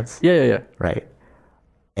that make sense? Yeah. Right.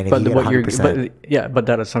 And if you get 100%, but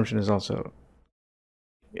that assumption is also.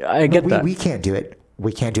 I get that. We can't do it.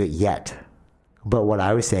 We can't do it yet. But what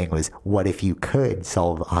I was saying was, what if you could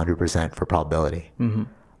solve 100% for probability?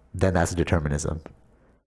 Then that's determinism.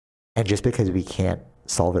 And just because we can't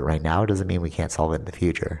solve it right now doesn't mean we can't solve it in the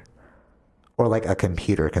future. Or like a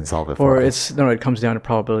computer can solve it for us. It comes down to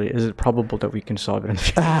probability. Is it probable that we can solve it in the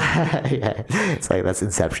future? Yeah. It's like, that's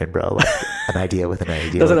Inception, bro. Like an idea with an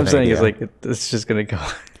idea. That's what I'm saying. Is like, it's just going to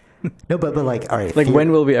go. No, but like, all right. Like,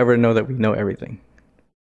 when will we ever know that we know everything?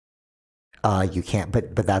 You can't,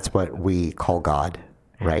 but that's what we call God,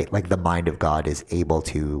 right? Like the mind of God is able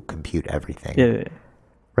to compute everything. Yeah.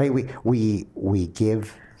 Right? We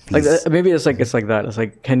give these... like maybe it's like that. It's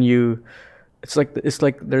like, can you... It's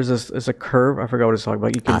like there's a curve. I forgot what it's talking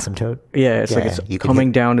about. You can, asymptote. Yeah, it's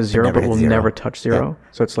coming down to zero, but we'll never touch zero. Yeah.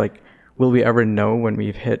 So it's like, will we ever know when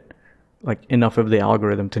we've hit like enough of the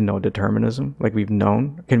algorithm to know determinism? Like we've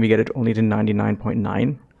known, can we get it only to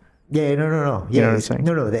 99.9? Yeah, no. Yeah, you know what I'm saying?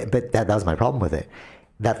 No. But that was my problem with it.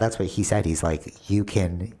 That's what he said. He's like, you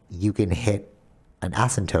can hit an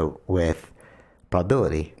asymptote with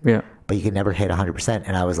probability. Yeah. But you can never hit 100%.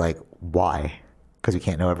 And I was like, why? Because we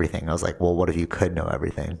can't know everything. I was like, well, what if you could know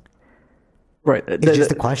everything? Right. It's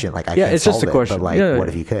just a question. Like, I can't it's solve just a question. But like, what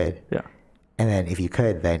if you could? Yeah. And then if you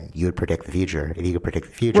could, then you would predict the future. If you could predict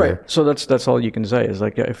the future, right? So that's all you can say is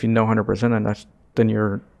like, if you know 100%, then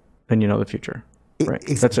you know the future, right?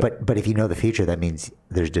 That's it. But if you know the future, that means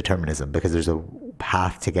there's determinism because there's a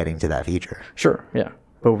path to getting to that future. Sure, yeah,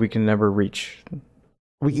 but we can never reach.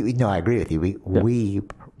 No, I agree with you. We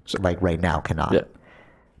like right now cannot. Yeah.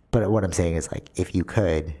 But what I'm saying is like, if you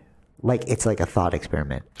could, like, it's like a thought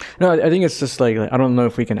experiment. No, I think it's just like I don't know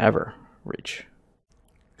if we can ever reach.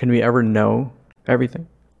 Can we ever know everything?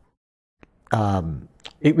 That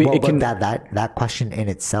question in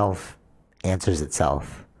itself answers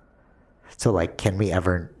itself. So like, can we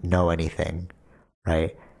ever know anything,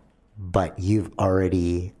 right? But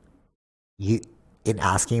in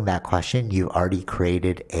asking that question, you've already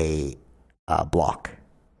created a block,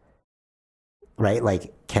 right?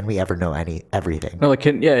 Like, can we ever know everything? No, like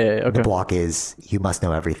okay. The block is you must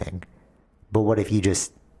know everything. But what if you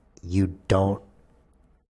just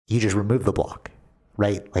remove the block,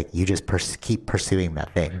 right? Like you just keep pursuing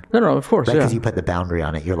that thing. No, of course, right? Because you put the boundary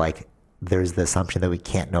on it. You're like, there's the assumption that we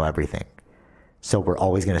can't know everything. So we're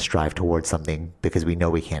always going to strive towards something because we know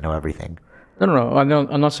we can't know everything. No. I'm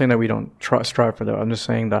not saying that we don't strive for that. I'm just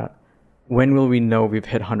saying that when will we know we've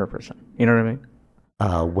hit 100%? You know what I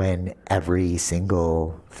mean? When every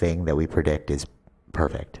single thing that we predict is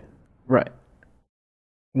perfect. Right.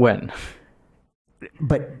 When?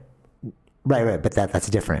 But right. But that's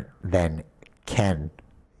different than can.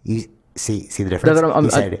 You see the difference? You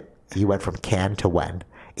said you went from can to when.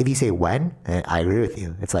 If you say when, I agree with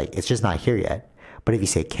you. It's like, it's just not here yet. But if you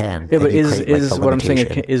say can, yeah, but is what I'm saying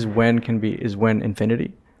is when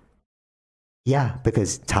infinity? Yeah,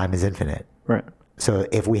 because time is infinite. Right. So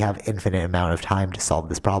if we have infinite amount of time to solve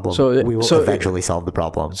this problem, we will eventually solve the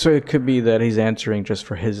problem. So it could be that he's answering just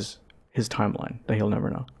for his timeline that he'll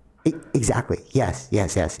never know. Exactly. Yes,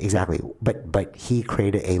 exactly. But he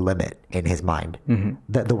created a limit in his mind. Mm-hmm.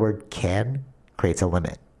 The word can creates a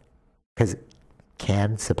limit because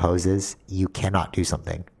can supposes you cannot do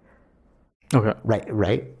something. Okay.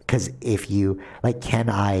 Right. Because if you like, can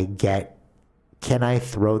I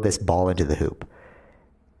throw this ball into the hoop?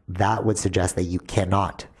 That would suggest that you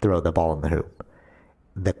cannot throw the ball in the hoop.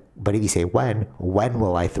 But if you say when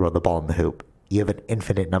will I throw the ball in the hoop? You have an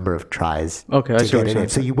infinite number of tries to get it in.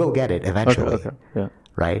 So you will get it eventually. Okay. Yeah.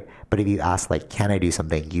 Right? But if you ask like, can I do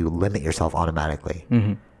something? You limit yourself automatically.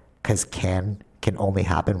 Because can only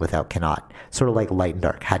happen without cannot. Sort of like light and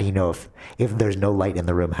dark. How do you know if there's no light in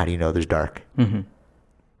the room, how do you know there's dark? Mm-hmm.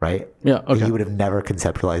 Right? Yeah, okay. You would have never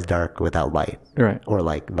conceptualized dark without light. Right. Or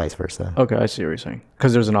like vice versa. Okay, I see what you're saying.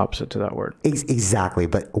 Because there's an opposite to that word. Exactly,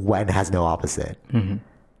 but when has no opposite. Mm-hmm.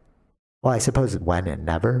 Well, I suppose when and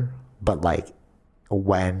never, but like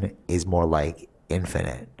when is more like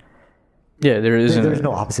infinite. Yeah, there's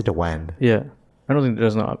no opposite to when. Yeah, I don't think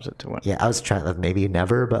there's no opposite to when. Yeah, I was trying maybe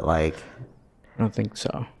never, but like... I don't think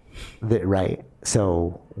so. Right.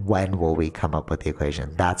 So when will we come up with the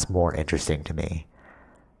equation? That's more interesting to me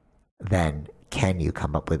than can you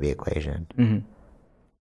come up with the equation? Mm-hmm.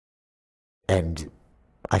 And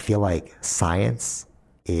I feel like science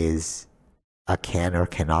is a can or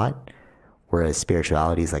cannot, whereas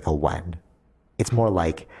spirituality is like a when. It's more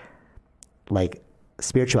like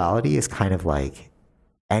spirituality is kind of like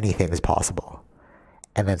anything is possible.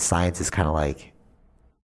 And then science is kind of like,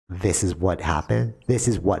 this is what happened, and this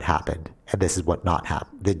is what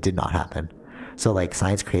that did not happen. So like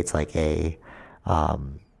science creates like an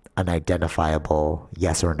identifiable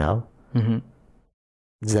yes or no. Mm-hmm.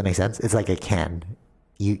 Does that make sense? It's like a can.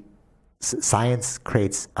 Science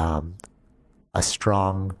creates a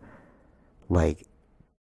strong I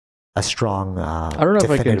don't know if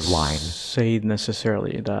I can line. say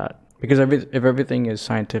necessarily that, because if everything is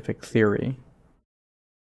scientific theory.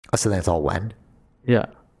 Oh, so then it's all when? Yeah.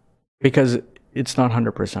 Because it's not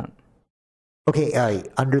 100%. Okay,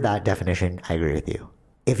 under that definition, I agree with you.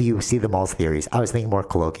 If you see them all as theories, I was thinking more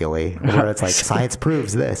colloquially, where it's like science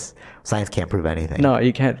proves this. Science can't prove anything. No,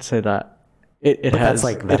 you can't say that. It has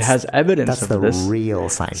evidence. That's of the this. Real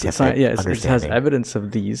scientific understanding. It has evidence of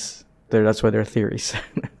these. That's why they're theories.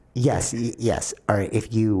 Yes. All right.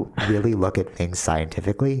 If you really look at things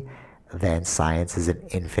scientifically, then science is an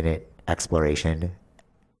infinite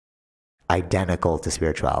identical to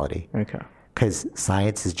spirituality. Okay. Because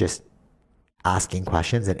science is just asking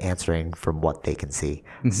questions and answering from what they can see.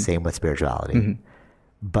 Same with spirituality.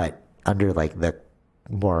 But under like the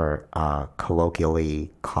more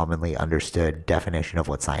colloquially, commonly understood definition of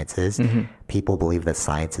what science is, people believe that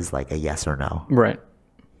science is like a yes or no. Right.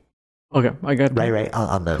 Okay, I got that. Right.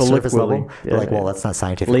 On the surface level, they're like, well, that's not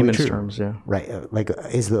scientifically layman's true. terms, yeah. Right. Like,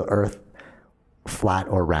 is the Earth flat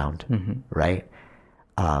or round? Right.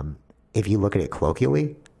 If you look at it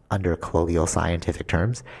colloquially, under colloquial scientific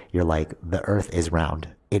terms, you're like, the Earth is round.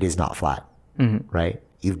 It is not flat. Right.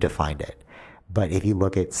 You've defined it. But if you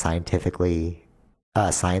look at scientifically,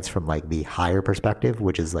 science from like the higher perspective,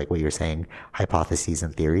 which is like what you're saying, hypotheses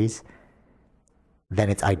and theories, then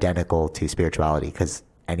it's identical to spirituality because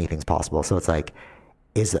anything's possible. So it's like,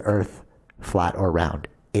 is the Earth flat or round?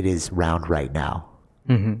 It is round right now.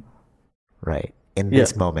 Right. In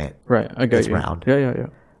this moment, right. I got it's you. round. Yeah.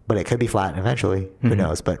 But it could be flat eventually. Who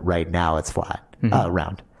knows? But right now it's flat,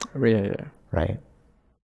 round. Yeah. Right.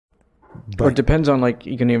 But, or it depends on like,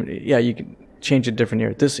 you can change it different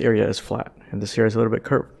area. This area is flat and this area is a little bit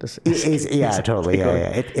curved. This is, totally.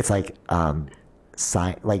 Yeah. It's like,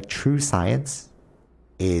 like true science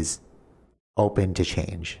is open to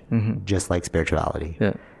change, just like spirituality.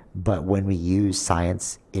 Yeah. But when we use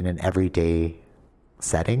science in an everyday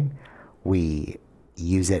setting, we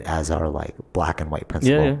use it as our like black and white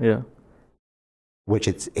principle. Yeah. Which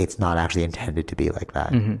it's not actually intended to be like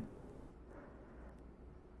that.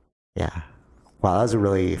 Yeah. Wow, that was a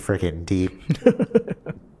really freaking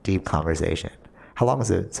deep conversation. How long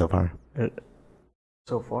was it so far?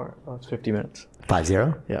 So far, it's 50 minutes. 50?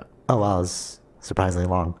 Yeah. Oh wow, it was surprisingly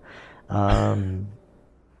long.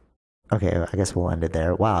 Okay, I guess we'll end it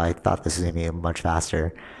there. Wow, I thought this was gonna be much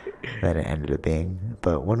faster than it ended up being.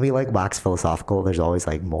 But when we like wax philosophical, there's always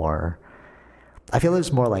like more. I feel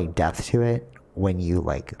there's more like depth to it when you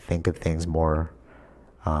like think of things more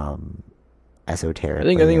esoteric. I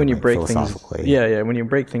think when you break things, when you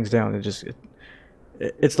break things down,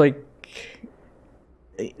 it's like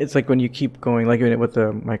when you keep going, like with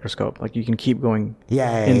the microscope, like you can keep going.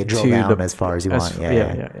 You drill down as far as you want.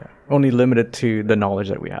 Yeah. Only limited to the knowledge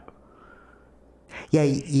that we have. Yeah,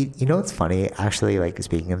 you know what's funny? Actually, like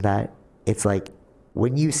speaking of that, it's like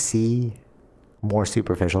when you see more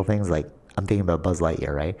superficial things, like I'm thinking about Buzz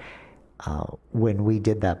Lightyear, right? When we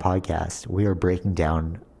did that podcast, we were breaking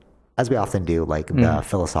down, as we often do, like the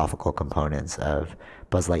philosophical components of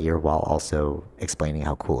Buzz Lightyear while also explaining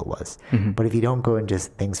how cool it was. But if you don't go into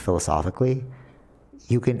things philosophically,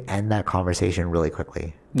 you can end that conversation really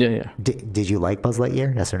quickly. Yeah. Did you like Buzz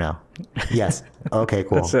Lightyear? Yes or no? Yes. Okay,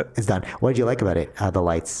 cool. That's it. It's done. What did you like about it? The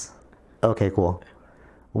lights. Okay, cool.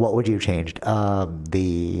 What would you have changed?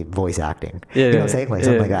 The voice acting. You know what I'm saying? Like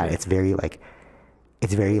something like that. It's very like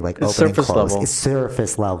open and close. Level. It's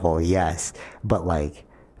surface level, yes. But like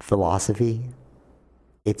philosophy,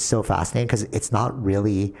 it's so fascinating because it's not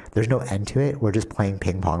really, there's no end to it. We're just playing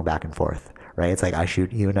ping pong back and forth, right? It's like I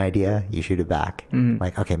shoot you an idea, you shoot it back.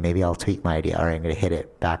 Like, okay, maybe I'll tweak my idea, or I'm going to hit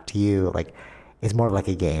it back to you. Like, it's more like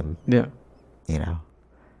a game. Yeah. You know?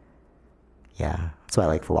 Yeah. That's why I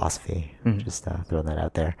like philosophy. Just throwing that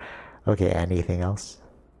out there. Okay, anything else?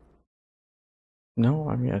 No,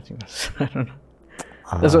 I mean, I think I don't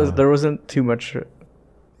know. There wasn't too much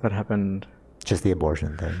that happened. Just the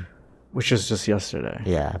abortion thing. Which was just yesterday.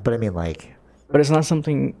 Yeah, but I mean, like... But it's not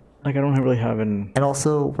something, like, I don't really have an... And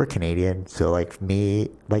also, we're Canadian, so, like, for me,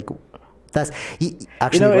 like, that's... Actually,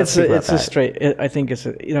 you know, it's a straight... I think it's,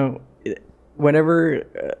 whenever...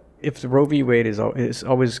 if the Roe v. Wade is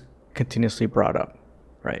always continuously brought up,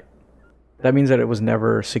 right? That means that it was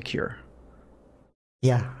never secure.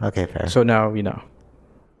 Yeah, okay, fair. So now, you know...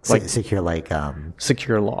 Like secure, like...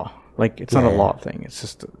 secure law. Like, it's not a law thing. It's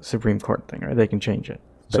just a Supreme Court thing, right? They can change it.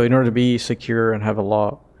 So in order to be secure and have a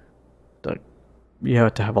law, you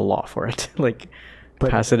have to have a law for it. Like,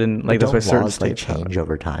 pass it in. Like, that's why certain states change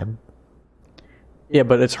over time. Yeah,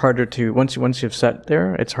 but it's harder to once you've set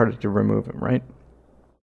there, it's harder to remove them, right?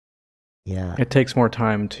 Yeah. It takes more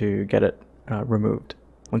time to get it removed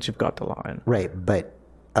once you've got the law in. Right, but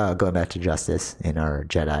going back to justice in our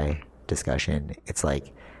JEDI discussion, it's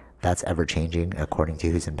like that's ever changing according to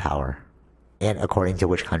who's in power. And according to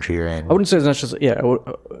which country you're in. I wouldn't say it's not just... Yeah,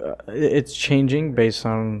 it's changing based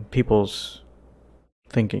on people's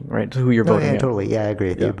thinking, right? Who you're voting. Yeah, totally. Yeah, I agree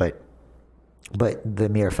with you. But the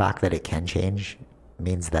mere fact that it can change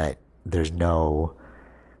means that there's no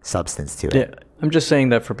substance to it. Yeah, I'm just saying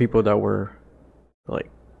that for people that were,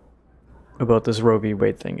 like, about this Roe v.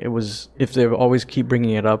 Wade thing, it was... If they always keep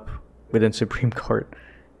bringing it up within Supreme Court,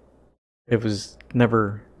 it was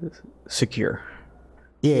never secure.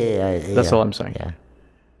 Yeah. That's all I'm saying. Yeah.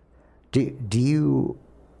 Do you...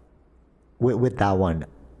 with that one,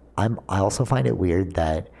 I also find it weird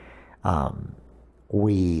that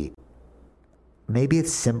we, maybe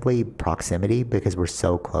it's simply proximity because we're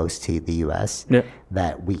so close to the US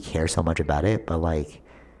that we care so much about it. But like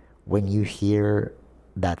when you hear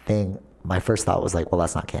that thing, my first thought was like, well,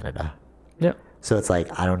 that's not Canada. Yeah. So it's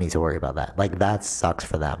like, I don't need to worry about that. Like that sucks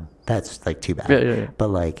for them. That's like too bad. Yeah. But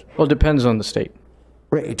like, well, it depends on the state.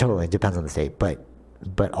 Right. It totally depends on the state. But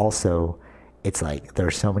also it's like, there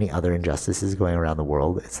are so many other injustices going around the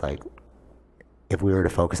world. It's like, if we were to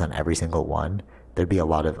focus on every single one, there'd be a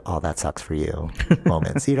lot of, oh, that sucks for you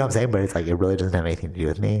moments. You know what I'm saying? But it's like, it really doesn't have anything to do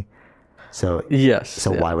with me. So yes.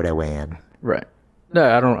 So why would I weigh in? Right. No,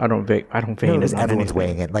 I don't weigh in. Everyone's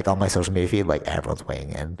weighing in. Like on my social media feed, like everyone's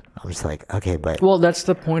weighing in. I'm just like, okay, but. Well, that's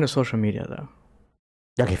the point of social media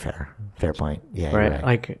though. Okay, fair point. Yeah. Right.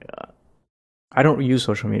 Like, I don't use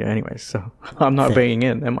social media anyway, so I'm not weighing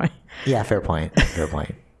in, am I? Yeah, fair point.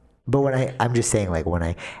 But when I'm just saying, like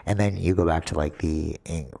and then you go back to like the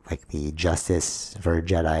justice for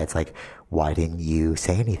Jedi, it's like, why didn't you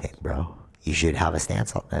say anything, bro? You should have a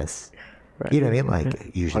stance on this. Right. You know what I mean?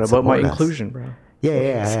 Like, you should. What about my inclusion, bro?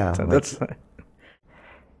 Yeah. So that's.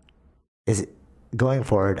 Is it going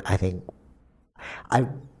forward? I think, I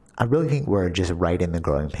really think we're just right in the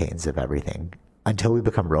growing pains of everything until we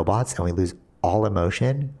become robots and we lose all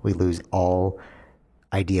emotion, we lose all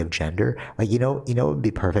idea of gender. Like, you know it would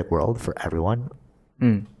be perfect world for everyone.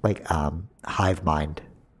 Like hive mind.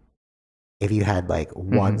 If you had like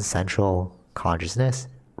one central consciousness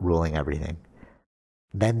ruling everything,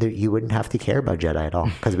 then you wouldn't have to care about Jedi at all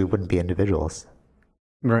because we wouldn't be individuals.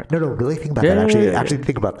 Right. No, really think about that. Actually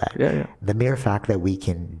think about that. Yeah. The mere fact that we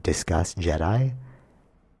can discuss Jedi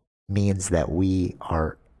means that we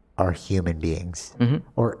are human beings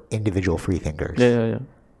or individual free thinkers. Yeah.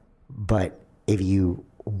 But if you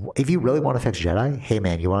really want to fix Jedi, hey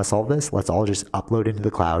man, you want to solve this? Let's all just upload into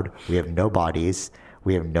the cloud. We have no bodies,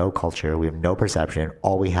 we have no culture, we have no perception.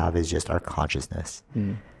 All we have is just our consciousness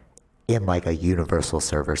in like a universal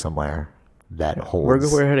server somewhere that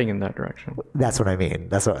holds. We're heading in that direction. That's what I mean.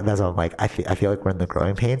 That's what I'm like. I feel like we're in the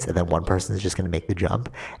growing pains, and then one person is just going to make the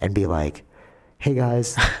jump and be like, "Hey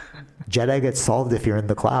guys, Jedi gets solved if you're in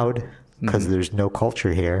the cloud because there's no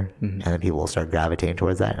culture here," and then people will start gravitating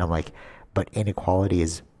towards that. And I'm like, but inequality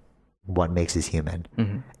is what makes us human.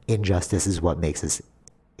 Injustice is what makes us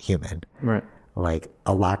human. Right. Like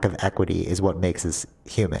a lack of equity is what makes us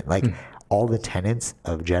human. Like all the tenets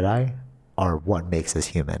of Jedi are what makes us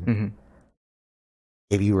human.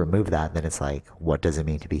 If you remove that, then it's like, what does it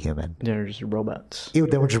mean to be human? They're just robots.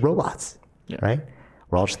 Then we're just robots, right?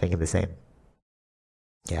 We're all just thinking the same.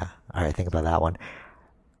 Yeah. All right. Think about that one.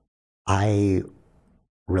 I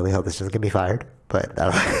really hope this doesn't get me fired, but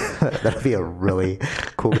that'll be a really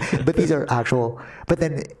cool. But these are actual. But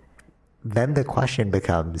then the question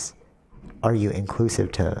becomes, are you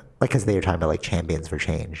inclusive to, like, because they are talking about like champions for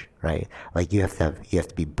change, right? Like you have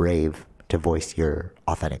to be brave to voice your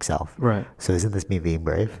authentic self. Right. So isn't this me being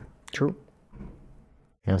brave? True. You know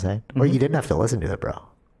what I'm saying? Or you didn't have to listen to it, bro.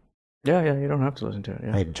 Yeah, you don't have to listen to it.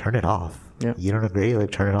 Yeah. Like, turn it off. Yeah. You don't agree?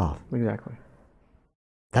 Like, turn it off. Exactly.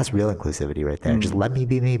 That's real inclusivity right there. Just let me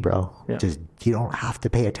be me, bro. Yeah. Just, you don't have to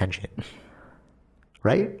pay attention.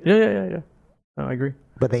 Right? Yeah. No, I agree.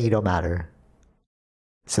 But then you don't matter.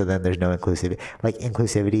 So then there's no inclusivity. Like,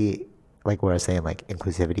 inclusivity, like what I was saying, like,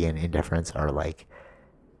 inclusivity and indifference are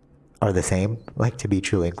the same. Like, to be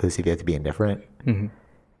truly inclusive, you have to be indifferent.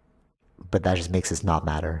 But that just makes us not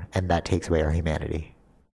matter. And that takes away our humanity.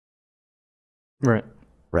 Right.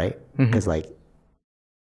 Because like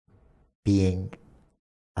being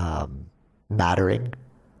mattering,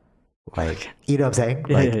 like, you know what I'm saying?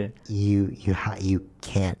 Like you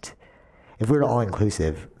can't, if we were all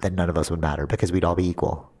inclusive, then none of us would matter because we'd all be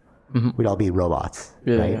equal. We'd all be robots,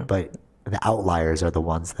 right? Yeah. But the outliers are the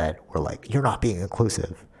ones that were like, you're not being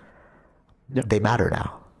inclusive. Yep. They matter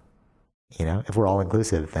now. You know, if we're all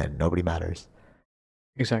inclusive, then nobody matters.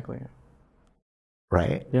 Exactly.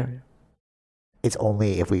 Right? Yeah. It's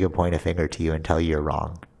only if we can point a finger to you and tell you you're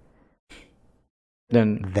wrong.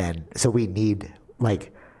 Then so we need,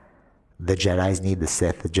 like, the Jedis need the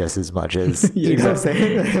Sith just as much as, you know what I'm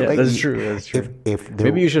saying? Yeah, like, that's true. If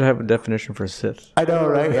maybe you should have a definition for Sith. I know,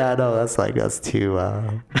 right? Yeah, I know. That's too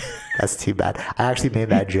bad. I actually made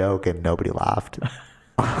that joke and nobody laughed.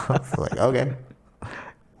 I was like, okay,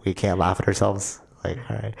 we can't laugh at ourselves. Like,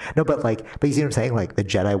 all right. No, but you see what I'm saying? Like, the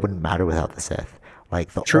Jedi wouldn't matter without the Sith.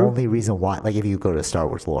 Like, the only reason why, like, if you go to Star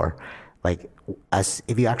Wars lore, like,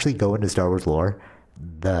 if you actually go into Star Wars lore,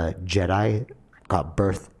 the Jedi got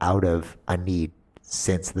birthed out of a need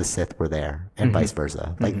since the Sith were there, and vice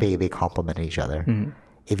versa. Like, they complement each other.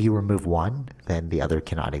 if you remove one, then the other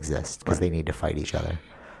cannot exist because they need to fight each other.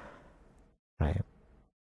 Right.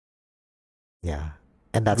 Yeah.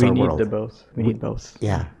 And that's our world. We need both.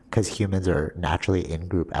 Yeah. Because humans are naturally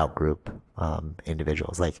in-group, out-group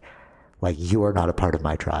individuals. Like you are not a part of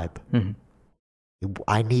my tribe. Mm-hmm.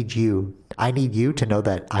 I need you to know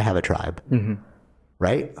that I have a tribe. Mm-hmm.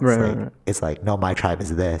 Right? It's like, no, my tribe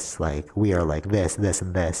is this. Like, we are like this, this,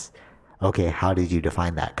 and this. Okay, how did you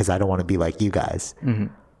define that? Because I don't want to be like you guys. Mm-hmm.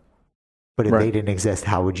 But if they didn't exist,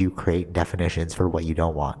 how would you create definitions for what you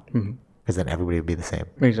don't want? Because then everybody would be the same.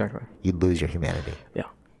 Exactly. You'd lose your humanity. Yeah.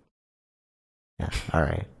 Yeah. All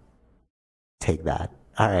right. Take that.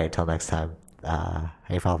 All right. Till next time.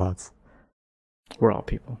 Any final thoughts? We're all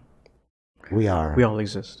people. We are. We all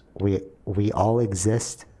exist. We all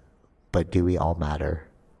exist, but do we all matter?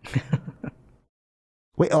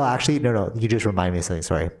 Wait. Oh, actually, no. You just reminded me of something.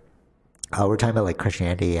 Sorry. We're talking about like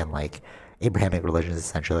Christianity and like Abrahamic religions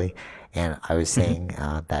essentially, and I was saying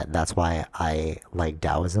that's why I like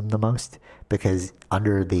Taoism the most, because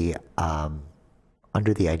under the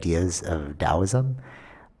ideas of Taoism,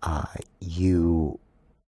 you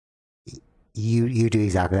do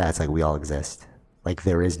exactly that. It's like we all exist. Like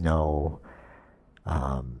there is no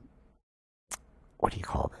what do you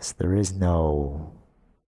call this? There is no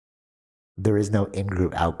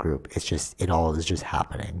in-group, out-group. It's just, it all is just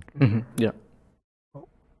happening. Mm-hmm. Yeah.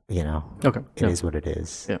 You know? Okay. It is what it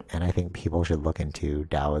is. Yeah. And I think people should look into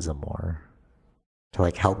Taoism more to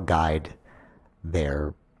like help guide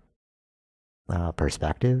their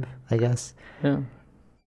perspective, I guess. Yeah.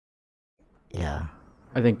 Yeah.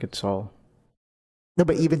 I think it's all... No,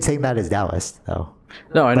 but even saying that is Taoist, though.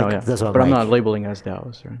 No, I know, like, yeah. That's what but I'm not labeling as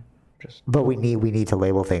Taoist, right? But we need to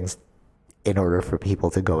label things in order for people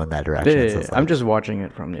to go in that direction. Yeah, so like, I'm just watching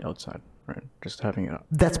it from the outside, right? Just having it up.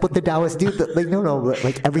 That's what the Taoists do. Like no,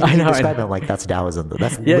 like everything you describe, I'm like, that's Taoism.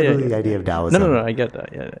 That's literally the idea of Taoism. No, I get that.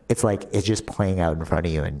 Yeah. It's like it's just playing out in front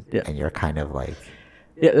of you, and you're kind of like.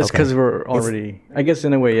 Yeah, it's because we're already. I guess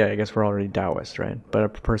in a way, I guess we're already Taoist, right? But a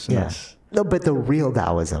person that's. No, but the real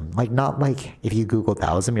Taoism, like not like if you Google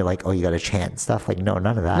Taoism, you're like, oh, you got to chant stuff. Like no,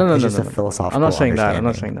 none of that. It's just a philosophical. I'm not saying that. I'm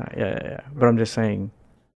not saying that. Yeah. But I'm just saying.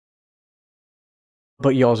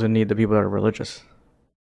 But you also need the people that are religious,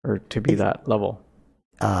 or to be that level,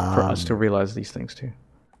 for us to realize these things too.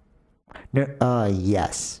 No,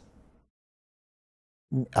 yes.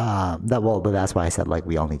 But that's why I said like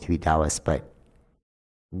we all need to be Taoists, but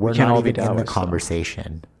we're not even in the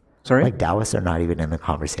conversation. Sorry? Like Taoists are not even in the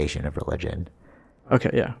conversation of religion. Okay,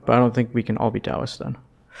 yeah, but I don't think we can all be Taoists then.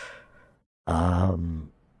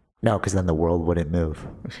 No, because then the world wouldn't move.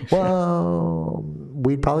 Well,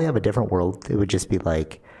 we'd probably have a different world. It would just be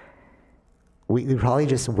like, we probably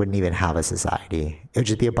just wouldn't even have a society. It would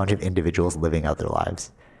just be a bunch of individuals living out their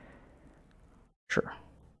lives. Sure.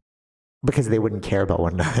 Because they wouldn't care about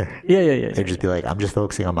one another. Yeah. They'd just be like, I'm just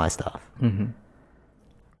focusing on my stuff. Mm-hmm.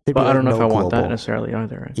 But I don't know if I want that necessarily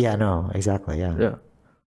either. Right? Yeah, no, exactly, yeah.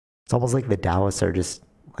 It's almost like the Taoists are just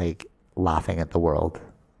like laughing at the world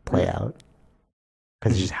play out.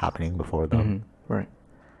 Because it's just happening before them. Mm-hmm. Right.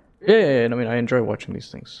 Yeah. I mean, I enjoy watching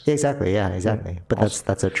these things. Yeah, exactly. But also,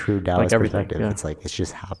 that's a true Taoist perspective. Yeah. It's like, it's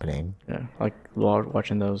just happening. Yeah, like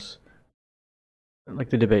watching those, like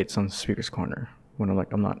the debates on Speaker's Corner, when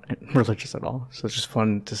I'm not religious at all. So it's just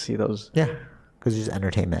fun to see those. Yeah, because it's just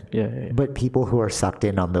entertainment. Yeah. But people who are sucked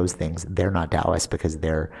in on those things, they're not Taoists because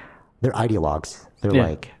they're ideologues. They're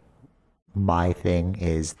like, my thing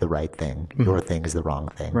is the right thing. Your thing is the wrong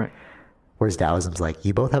thing. Right. Whereas Taoism's like,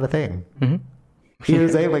 you both have a thing. Mm-hmm. You know what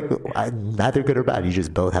I'm saying? Like, neither good or bad. You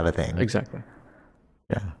just both have a thing. Exactly.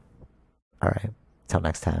 Yeah. All right. Till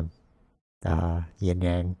next time. Yin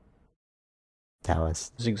Yang.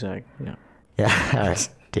 Taoist. Zigzag. Yeah. Yeah. All right.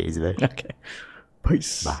 Take it easy, bitch. Okay.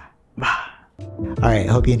 Peace. Bye. All right.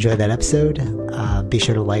 Hope you enjoyed that episode. Be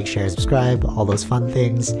sure to like, share, subscribe, all those fun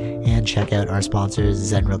things, and check out our sponsors,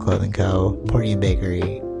 Zenro Clothing Co., Portian Bakery,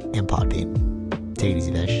 and Podbean. Take it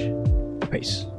easy, bitch. Peace.